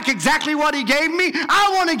God back exactly what he gave me.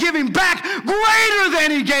 I want to give him back greater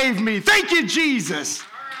than he gave me. Thank you, Jesus.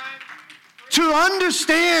 To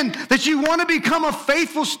understand that you want to become a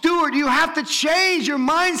faithful steward, you have to change your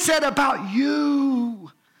mindset about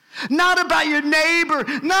you. Not about your neighbor,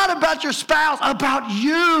 not about your spouse, about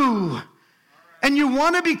you. And you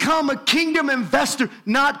want to become a kingdom investor,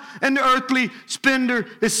 not an earthly spender.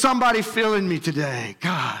 Is somebody feeling me today?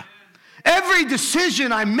 God. Every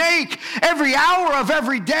decision I make, every hour of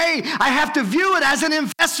every day, I have to view it as an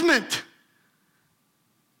investment.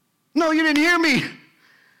 No, you didn't hear me.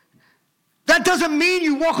 That doesn't mean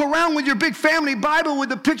you walk around with your big family Bible with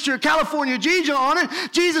the picture of California Jesus on it,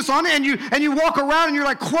 and you walk around and you're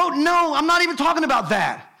like, quote, no, I'm not even talking about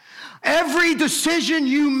that. Every decision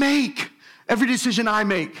you make, every decision I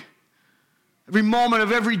make, every moment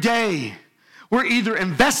of every day, we're either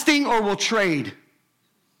investing or we'll trade.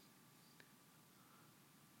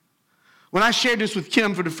 When I shared this with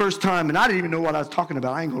Kim for the first time, and I didn't even know what I was talking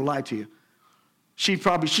about, I ain't gonna lie to you.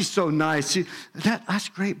 She's so nice. That's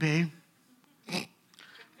great, babe.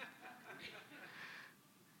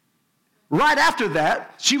 Right after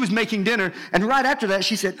that, she was making dinner, and right after that,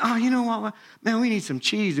 she said, oh, you know what, man, we need some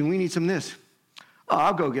cheese and we need some this. Oh,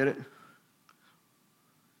 I'll go get it.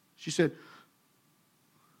 She said,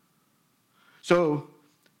 so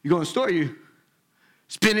you go in the store, you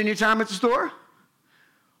spending your time at the store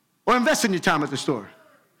or investing your time at the store?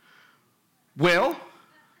 Well,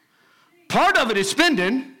 part of it is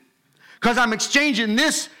spending because I'm exchanging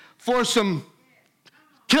this for some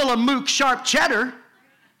Tillamook sharp cheddar.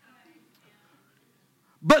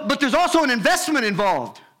 But there's also an investment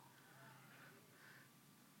involved.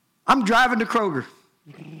 I'm driving to Kroger,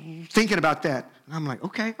 thinking about that. And I'm like,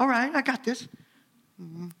 okay, all right, I got this.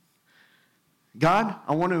 God,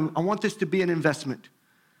 I want this to be an investment.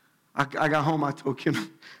 I got home, I told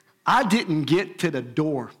Kim, I didn't get to the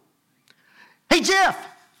door. Hey, Jeff,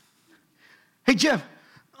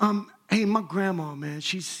 hey, my grandma, man,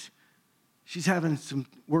 she's having some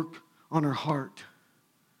work on her heart.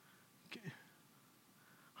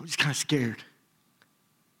 I'm just kind of scared.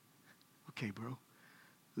 Okay, bro.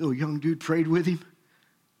 Little young dude prayed with him.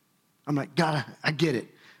 I'm like, God, I get it.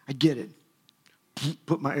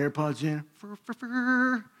 Put my AirPods in.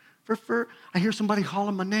 I hear somebody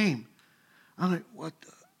calling my name. I'm like, what the?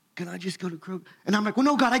 Can I just go to Kroger? And I'm like, well,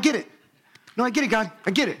 no, God, I get it. No, I get it, God. I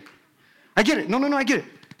get it. No, I get it.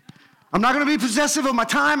 I'm not going to be possessive of my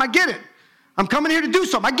time. I get it. I'm coming here to do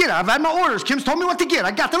something. I get it. I've had my orders. Kim's told me what to get.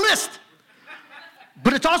 I got the list.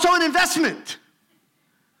 But it's also an investment.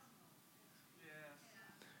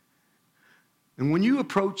 And when you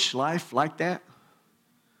approach life like that,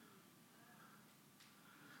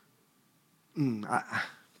 being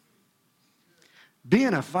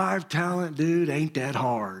a 5-talent dude ain't that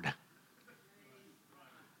hard.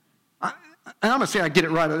 And I'm going to say I get it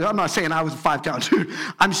right. I'm not saying I was a 5-talent dude.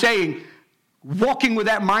 I'm saying walking with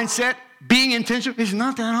that mindset, being intentional, is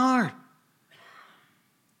not that hard.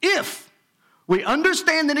 If we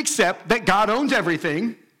understand and accept that God owns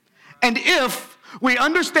everything, and if we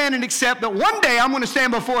understand and accept that one day I'm going to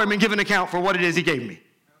stand before him and give an account for what it is he gave me.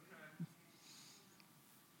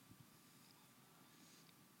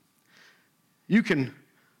 You can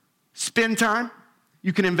spend time,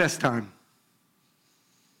 you can invest time.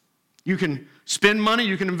 You can spend money,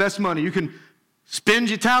 you can invest money. You can spend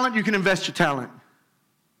your talent, you can invest your talent.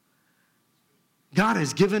 God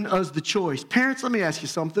has given us the choice. Parents, let me ask you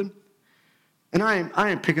something. And I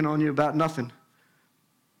ain't picking on you about nothing.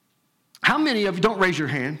 How many of you, don't raise your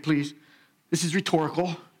hand, please. This is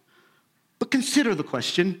rhetorical. But consider the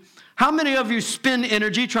question. How many of you spend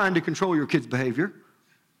energy trying to control your kids' behavior?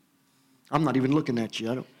 I'm not even looking at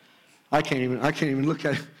you. I can't even look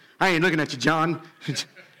at you. I ain't looking at you, John.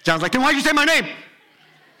 John's like, then why'd you say my name?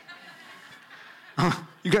 Oh,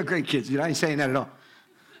 you got great kids, dude. I ain't saying that at all.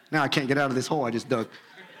 Now I can't get out of this hole I just dug.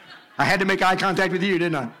 I had to make eye contact with you,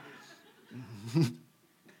 didn't I?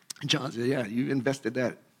 John said, yeah, you invested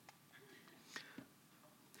that.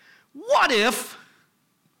 what if,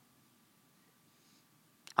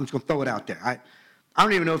 I'm just going to throw it out there. I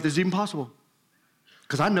don't even know if this is even possible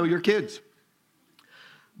because I know your kids.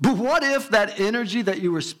 But what if that energy that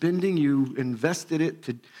you were spending, you invested it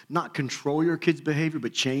to not control your kids' behavior,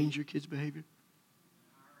 but change your kids' behavior?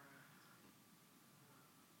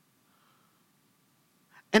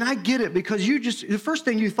 And I get it because the first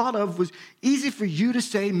thing you thought of was easy for you to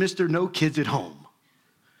say, Mr. No Kids at Home.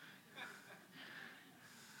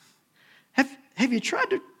 Have you tried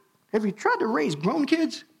to raise grown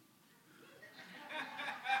kids?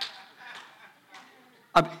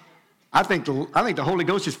 I think the Holy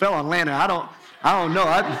Ghost just fell on Lana. I don't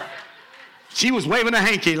know. She was waving a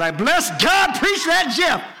hanky like, bless God, preach that,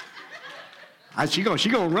 Jeff. She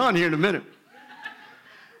gonna run here in a minute.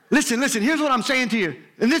 Listen, here's what I'm saying to you.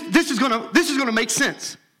 And this is gonna make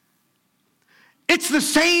sense. It's the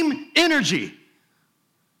same energy.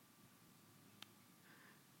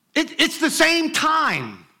 It's the same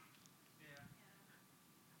time.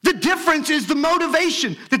 The difference is the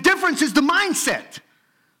motivation. The difference is the mindset.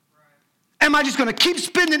 Am I just going to keep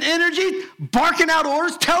spending energy, barking out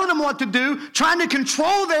orders, telling them what to do, trying to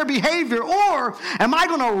control their behavior? Or am I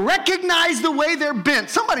going to recognize the way they're bent?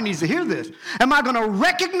 Somebody needs to hear this. Am I going to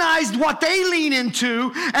recognize what they lean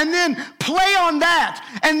into and then play on that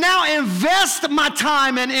and now invest my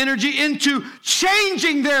time and energy into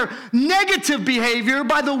changing their negative behavior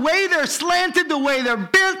by the way they're slanted, the way they're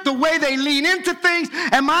bent, the way they lean into things?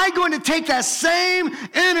 Am I going to take that same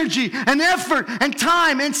energy and effort and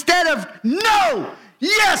time instead of no,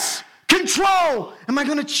 yes, control? Am I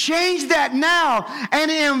going to change that now and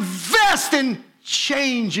invest in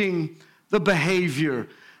changing the behavior?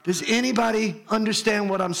 Does anybody understand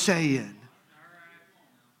what I'm saying?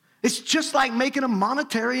 It's just like making a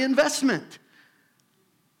monetary investment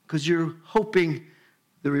because you're hoping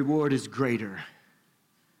the reward is greater.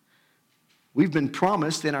 We've been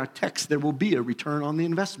promised in our text there will be a return on the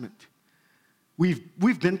investment. We've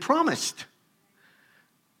been promised.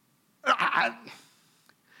 I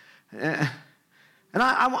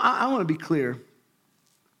want to be clear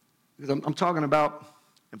because I'm talking about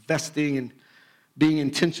investing and being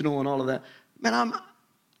intentional and all of that. Man,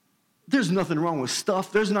 there's nothing wrong with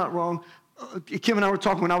stuff. There's not wrong. Kim and I were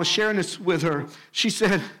talking when I was sharing this with her. She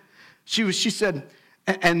said,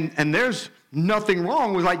 and there's nothing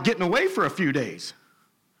wrong with like getting away for a few days.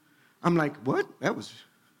 I'm like, what?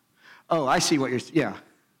 I see what yeah.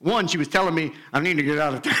 One, she was telling me I need to get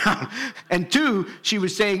out of town. And two, she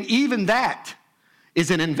was saying even that is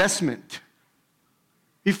an investment.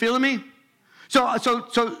 You feeling me? So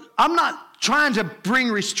I'm not trying to bring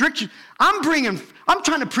restrictions. I'm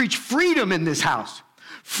trying to preach freedom in this house.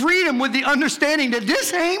 Freedom with the understanding that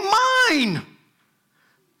this ain't mine.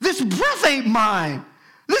 This breath ain't mine.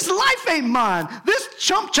 This life ain't mine. This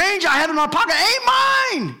chump change I had in my pocket ain't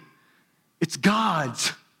mine. It's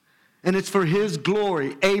God's. And it's for his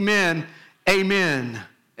glory. Amen. Amen.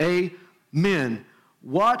 Amen.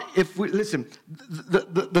 What if listen,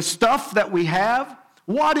 the stuff that we have,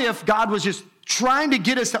 what if God was just trying to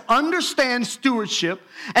get us to understand stewardship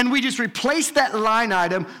and we just replace that line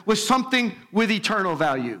item with something with eternal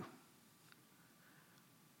value?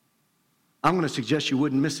 I'm going to suggest you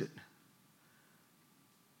wouldn't miss it.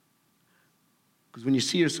 Because when you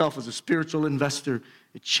see yourself as a spiritual investor,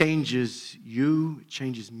 it changes you, it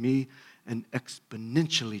changes me, and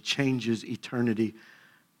exponentially changes eternity.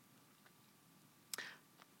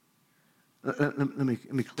 Let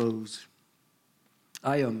me close.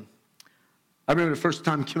 I remember the first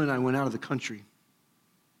time Kim and I went out of the country.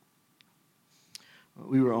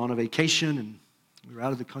 We were on a vacation, and we were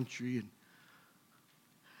out of the country,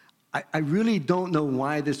 and I really don't know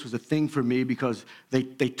why this was a thing for me because they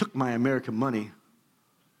took my American money.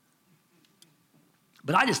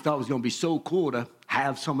 But I just thought it was going to be so cool to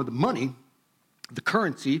have some of the money, the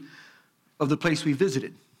currency of the place we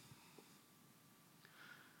visited.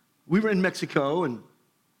 We were in Mexico, and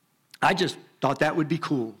I just thought that would be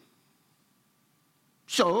cool.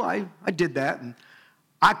 So I did that, and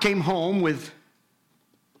I came home with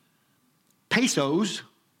pesos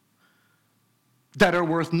that are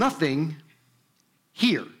worth nothing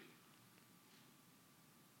here.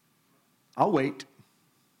 I'll wait.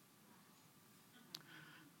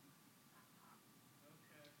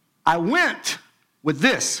 I went with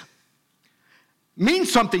this.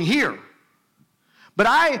 Means something here. But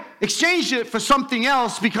I exchanged it for something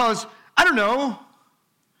else because, I don't know,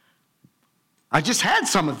 I just had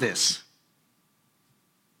some of this.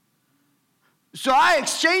 So I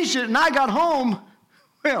exchanged it and I got home.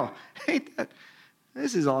 Well,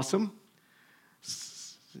 this is awesome.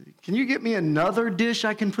 Can you get me another dish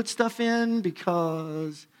I can put stuff in?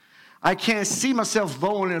 Because I can't see myself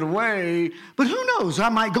throwing it away, but who knows? I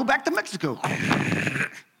might go back to Mexico.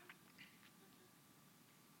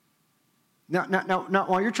 Now,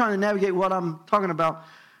 while you're trying to navigate what I'm talking about,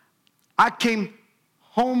 I came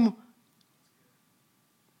home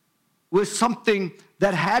with something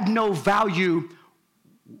that had no value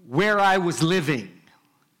where I was living.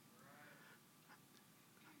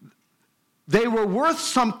 They were worth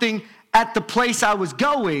something at the place I was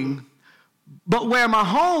going, but where my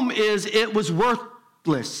home is, it was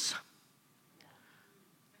worthless.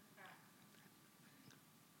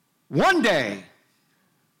 One day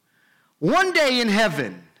in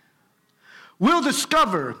heaven, we'll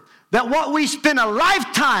discover that what we spent a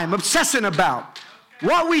lifetime obsessing about,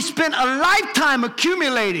 what we spent a lifetime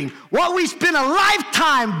accumulating, what we spent a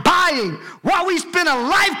lifetime buying, what we spent a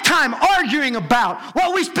lifetime arguing about,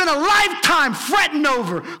 what we spent a lifetime fretting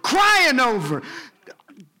over, crying over.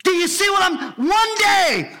 Do you see what one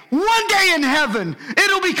day in heaven,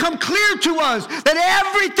 it'll become clear to us that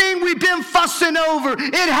everything we've been fussing over,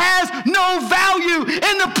 it has no value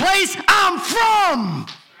in the place I'm from.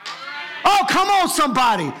 Oh, come on,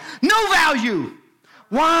 somebody. No value.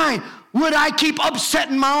 Why would I keep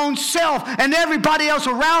upsetting my own self and everybody else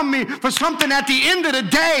around me for something at the end of the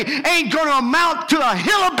day ain't going to amount to a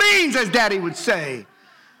hill of beans, as Daddy would say?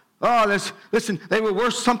 Oh, listen, they were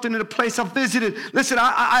worth something in a place I visited. Listen,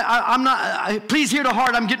 I'm not, please hear the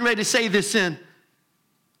heart I'm getting ready to say this in.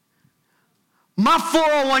 My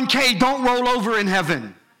 401k don't roll over in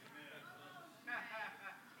heaven.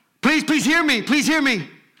 Please hear me. Please hear me.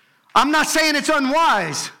 I'm not saying it's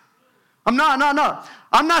unwise. I'm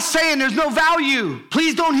not saying there's no value.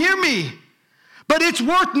 Please don't hear me. But it's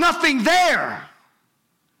worth nothing there.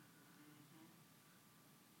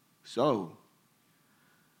 So,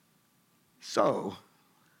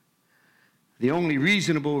 the only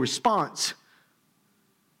reasonable response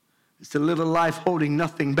is to live a life holding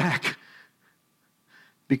nothing back,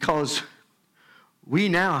 because we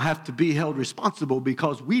now have to be held responsible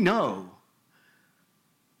because we know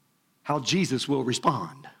how Jesus will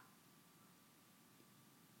respond.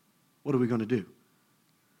 What are we going to do?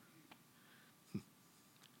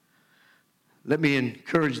 Let me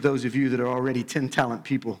encourage those of you that are already 10-talent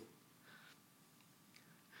people.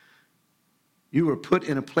 You were put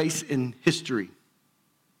in a place in history.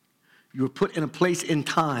 You were put in a place in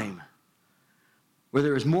time where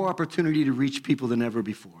there is more opportunity to reach people than ever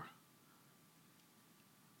before.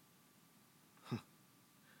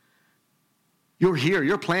 You're here.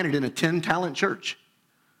 You're planted in a 10-talent church.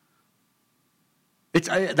 That's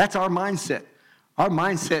our mindset. Our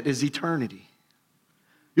mindset is eternity.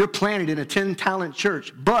 You're planted in a 10-talent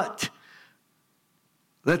church, but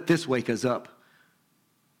let this wake us up.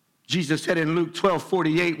 Jesus said in Luke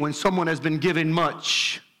 12:48, when someone has been given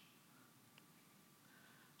much.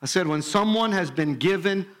 I said, when someone has been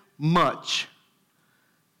given much.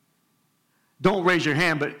 Don't raise your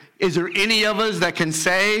hand, but is there any of us that can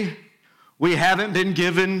say we haven't been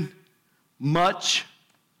given much?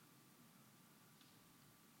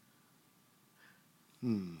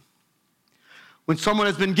 When someone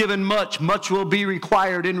has been given much, much will be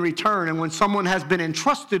required in return. And when someone has been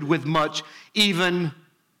entrusted with much, even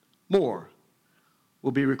more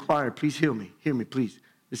will be required. Please hear me, please.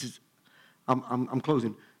 I'm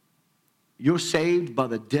closing. You're saved by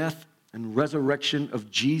the death and resurrection of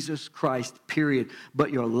Jesus Christ, period. But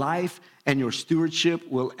your life and your stewardship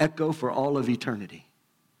will echo for all of eternity.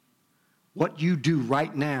 What you do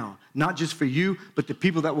right now, not just for you, but the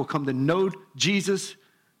people that will come to know Jesus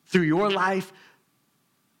through your life,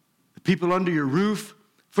 the people under your roof.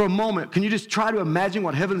 For a moment, can you just try to imagine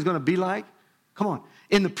what heaven's going to be like? Come on.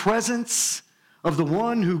 In the presence of the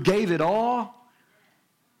one who gave it all.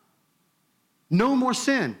 No more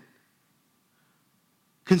sin.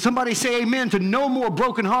 Can somebody say amen to no more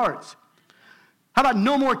broken hearts? How about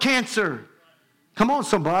no more cancer? Come on,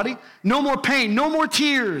 somebody. No more pain, no more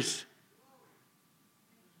tears.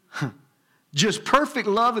 Just perfect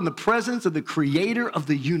love in the presence of the creator of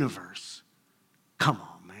the universe. Come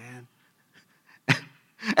on, man.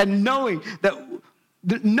 And knowing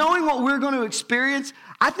what we're going to experience,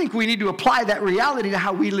 I think we need to apply that reality to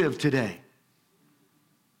how we live today.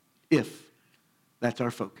 If that's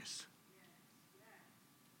our focus.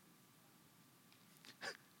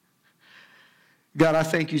 God, I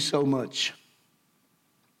thank you so much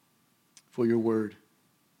for your word.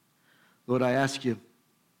 Lord, I ask you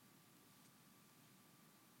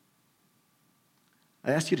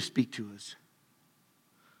to speak to us.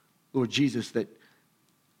 Lord Jesus, that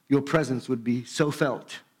your presence would be so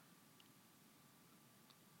felt.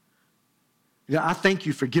 God, I thank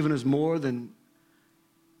you for giving us more than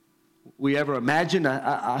we ever imagined.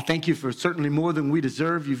 I thank you for certainly more than we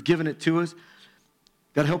deserve. You've given it to us.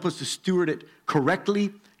 God, help us to steward it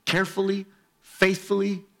correctly, carefully,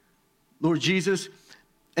 faithfully, Lord Jesus.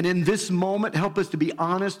 And in this moment, help us to be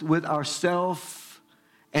honest with ourselves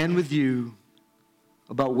and with you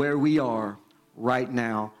about where we are right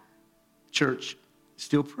now. Church,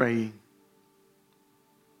 still praying.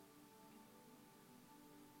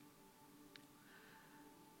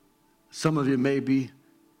 Some of you may be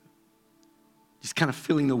just kind of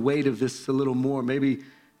feeling the weight of this a little more. Maybe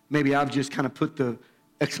I've just kind of put the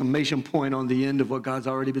exclamation point on the end of what God's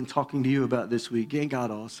already been talking to you about this week. Ain't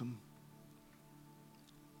God awesome?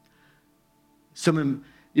 Some of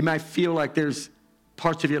you might feel like there's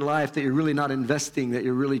parts of your life that you're really not investing, that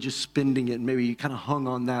you're really just spending it. And maybe you kind of hung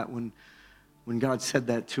on that when God said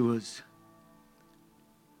that to us.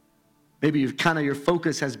 Maybe your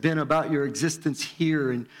focus has been about your existence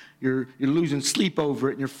here, and you're losing sleep over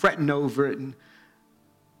it, and you're fretting over it. And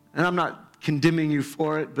I'm not condemning you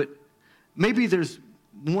for it, but maybe there's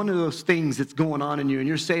one of those things that's going on in you, and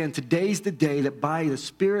you're saying, today's the day that by the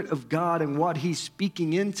Spirit of God and what He's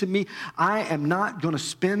speaking into me, I am not going to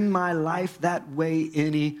spend my life that way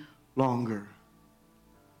any longer.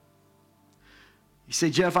 You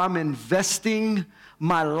say, Jeff, I'm investing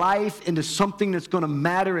my life into something that's going to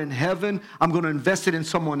matter in heaven. I'm going to invest it in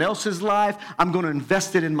someone else's life. I'm going to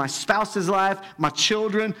invest it in my spouse's life, my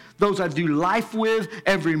children, those I do life with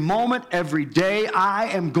every moment, every day. I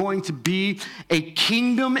am going to be a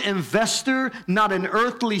kingdom investor, not an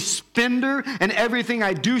earthly spender. And everything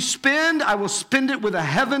I do spend, I will spend it with a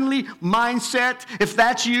heavenly mindset. If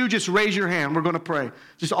that's you, just raise your hand. We're going to pray.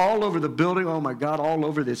 Just all over the building. Oh my God, all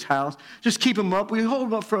over this house. Just keep them up. Will you hold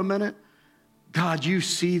them up for a minute? God, you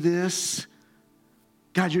see this.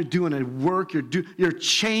 God, you're doing a work. You're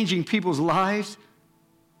changing people's lives.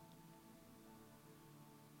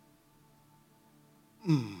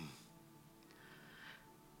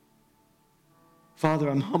 Father,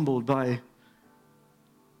 I'm humbled by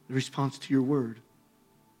the response to your word.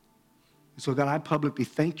 And so, God, I publicly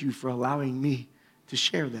thank you for allowing me to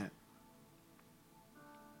share that.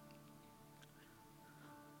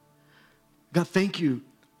 God, thank you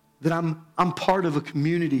that I'm part of a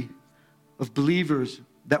community of believers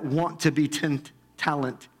that want to be 10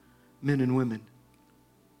 talent men and women.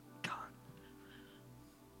 God.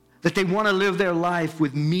 That they want to live their life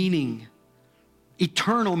with meaning,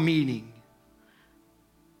 eternal meaning.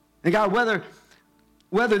 And God,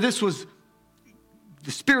 whether this was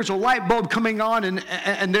the spiritual light bulb coming on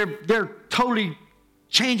and they're totally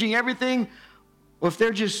changing everything, or if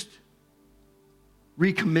they're just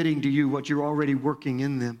recommitting to you what you're already working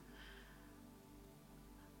in them.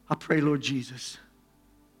 I pray, Lord Jesus,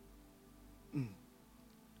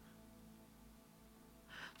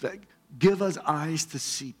 that give us eyes to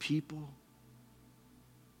see people,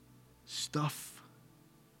 stuff,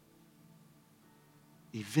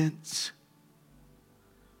 events,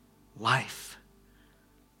 life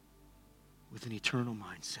with an eternal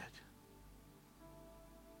mindset.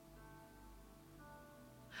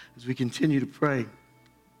 As we continue to pray,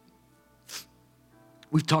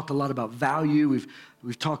 we've talked a lot about value.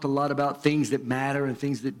 We've talked a lot about things that matter and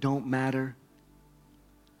things that don't matter.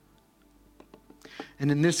 And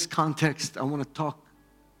in this context, I want to talk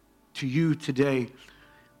to you today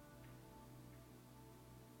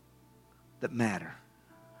that matter.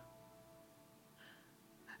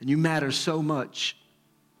 And you matter so much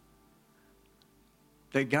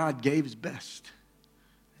that God gave His best.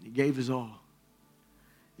 And He gave His all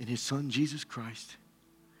in His Son, Jesus Christ,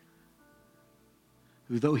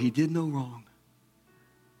 who, though He did no wrong,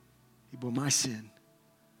 He bore my sin,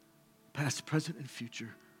 past, present, and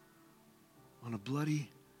future, on a bloody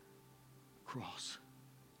cross.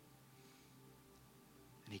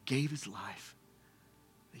 And He gave His life.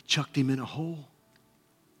 They chucked Him in a hole.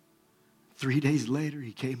 3 days later,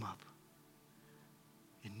 He came up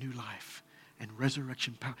in new life and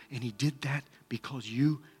resurrection power. And He did that because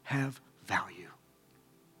you have value.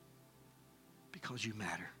 Because you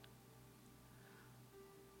matter.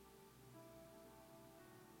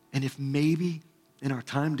 And if maybe in our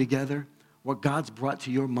time together, what God's brought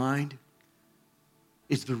to your mind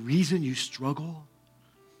is the reason you struggle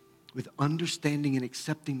with understanding and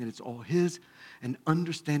accepting that it's all His, and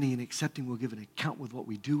understanding and accepting we'll give an account with what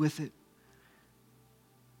we do with it,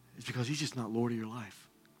 it's because He's just not Lord of your life.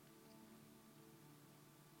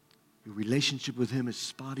 Your relationship with Him is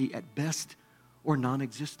spotty at best or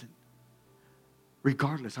non-existent.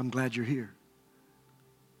 Regardless, I'm glad you're here.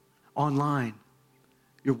 Online,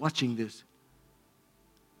 you're watching this,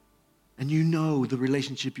 and you know the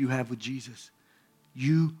relationship you have with Jesus.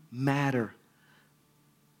 You matter.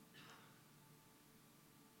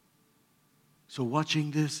 So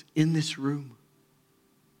watching this in this room,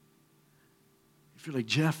 if you're like,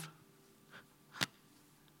 Jeff,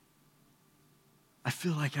 I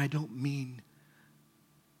feel like I don't mean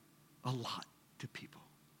a lot to people.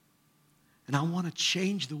 And I want to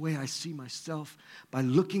change the way I see myself by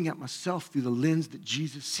looking at myself through the lens that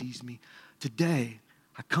Jesus sees me. Today,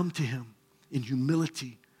 I come to him in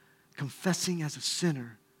humility, confessing as a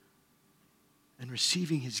sinner and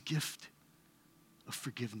receiving his gift of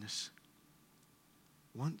forgiveness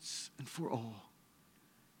once and for all.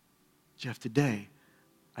 Jeff, today,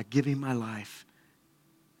 I give him my life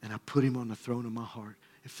and I put him on the throne of my heart.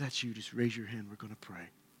 If that's you, just raise your hand. We're going to pray.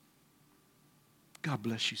 God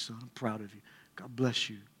bless you, son. I'm proud of you. God bless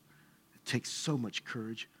you. It takes so much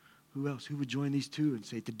courage. Who else? Who would join these two and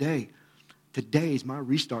say, today is my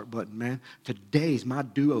restart button, man. Today is my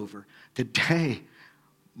do-over. Today,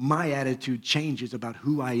 my attitude changes about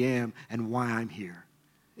who I am and why I'm here.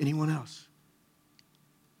 Anyone else?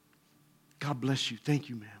 God bless you. Thank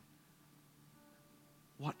you, ma'am.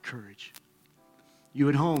 What courage. You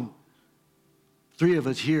at home, 3 of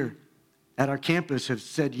us here at our campus have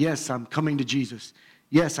said, yes, I'm coming to Jesus.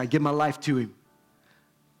 Yes, I give my life to him.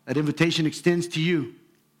 That invitation extends to you.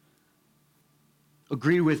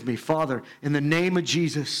 Agree with me, Father, in the name of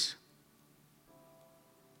Jesus,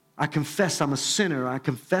 I confess I'm a sinner. I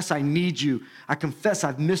confess I need you. I confess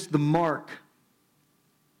I've missed the mark.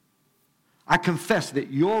 I confess that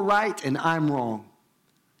you're right and I'm wrong.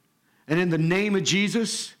 And in the name of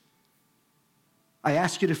Jesus, I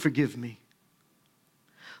ask you to forgive me.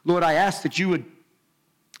 Lord, I ask that you would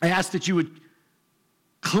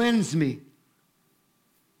cleanse me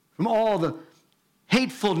from all the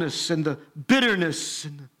hatefulness and the bitterness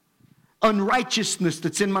and the unrighteousness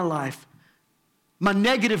that's in my life, my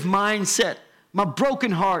negative mindset, my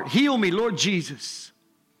broken heart. Heal me, Lord Jesus.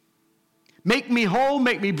 Make me whole,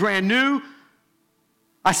 make me brand new.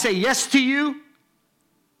 I say yes to you.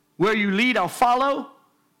 Where you lead, I'll follow.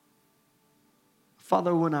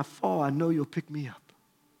 Father, when I fall, I know you'll pick me up.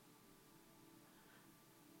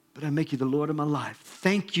 But I make you the Lord of my life.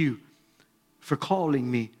 Thank you for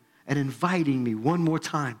calling me and inviting me one more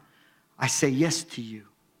time. I say yes to you.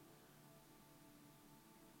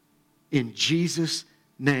 In Jesus'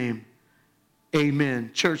 name,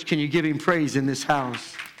 amen. Church, can you give him praise in this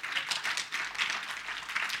house?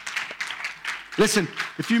 Listen,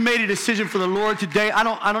 if you made a decision for the Lord today, I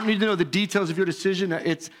don't need to know the details of your decision.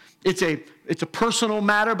 It's a personal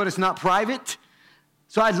matter, but it's not private.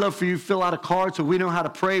 So I'd love for you to fill out a card so we know how to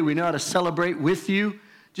pray. We know how to celebrate with you.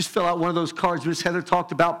 Just fill out one of those cards Miss Heather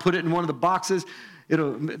talked about. Put it in one of the boxes.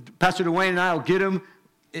 Pastor Dwayne and I will get them.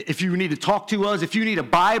 If you need to talk to us, if you need a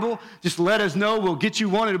Bible, just let us know. We'll get you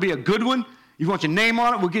one. It'll be a good one. You want your name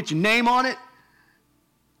on it, we'll get your name on it.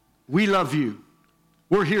 We love you.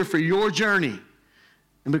 We're here for your journey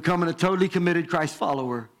in becoming a totally committed Christ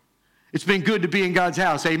follower. It's been good to be in God's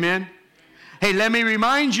house. Amen. Hey, let me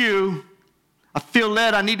remind you, I feel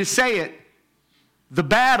led, I need to say it. The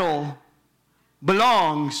battle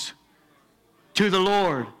belongs to the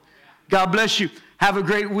Lord. God bless you. Have a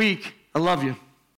great week. I love you.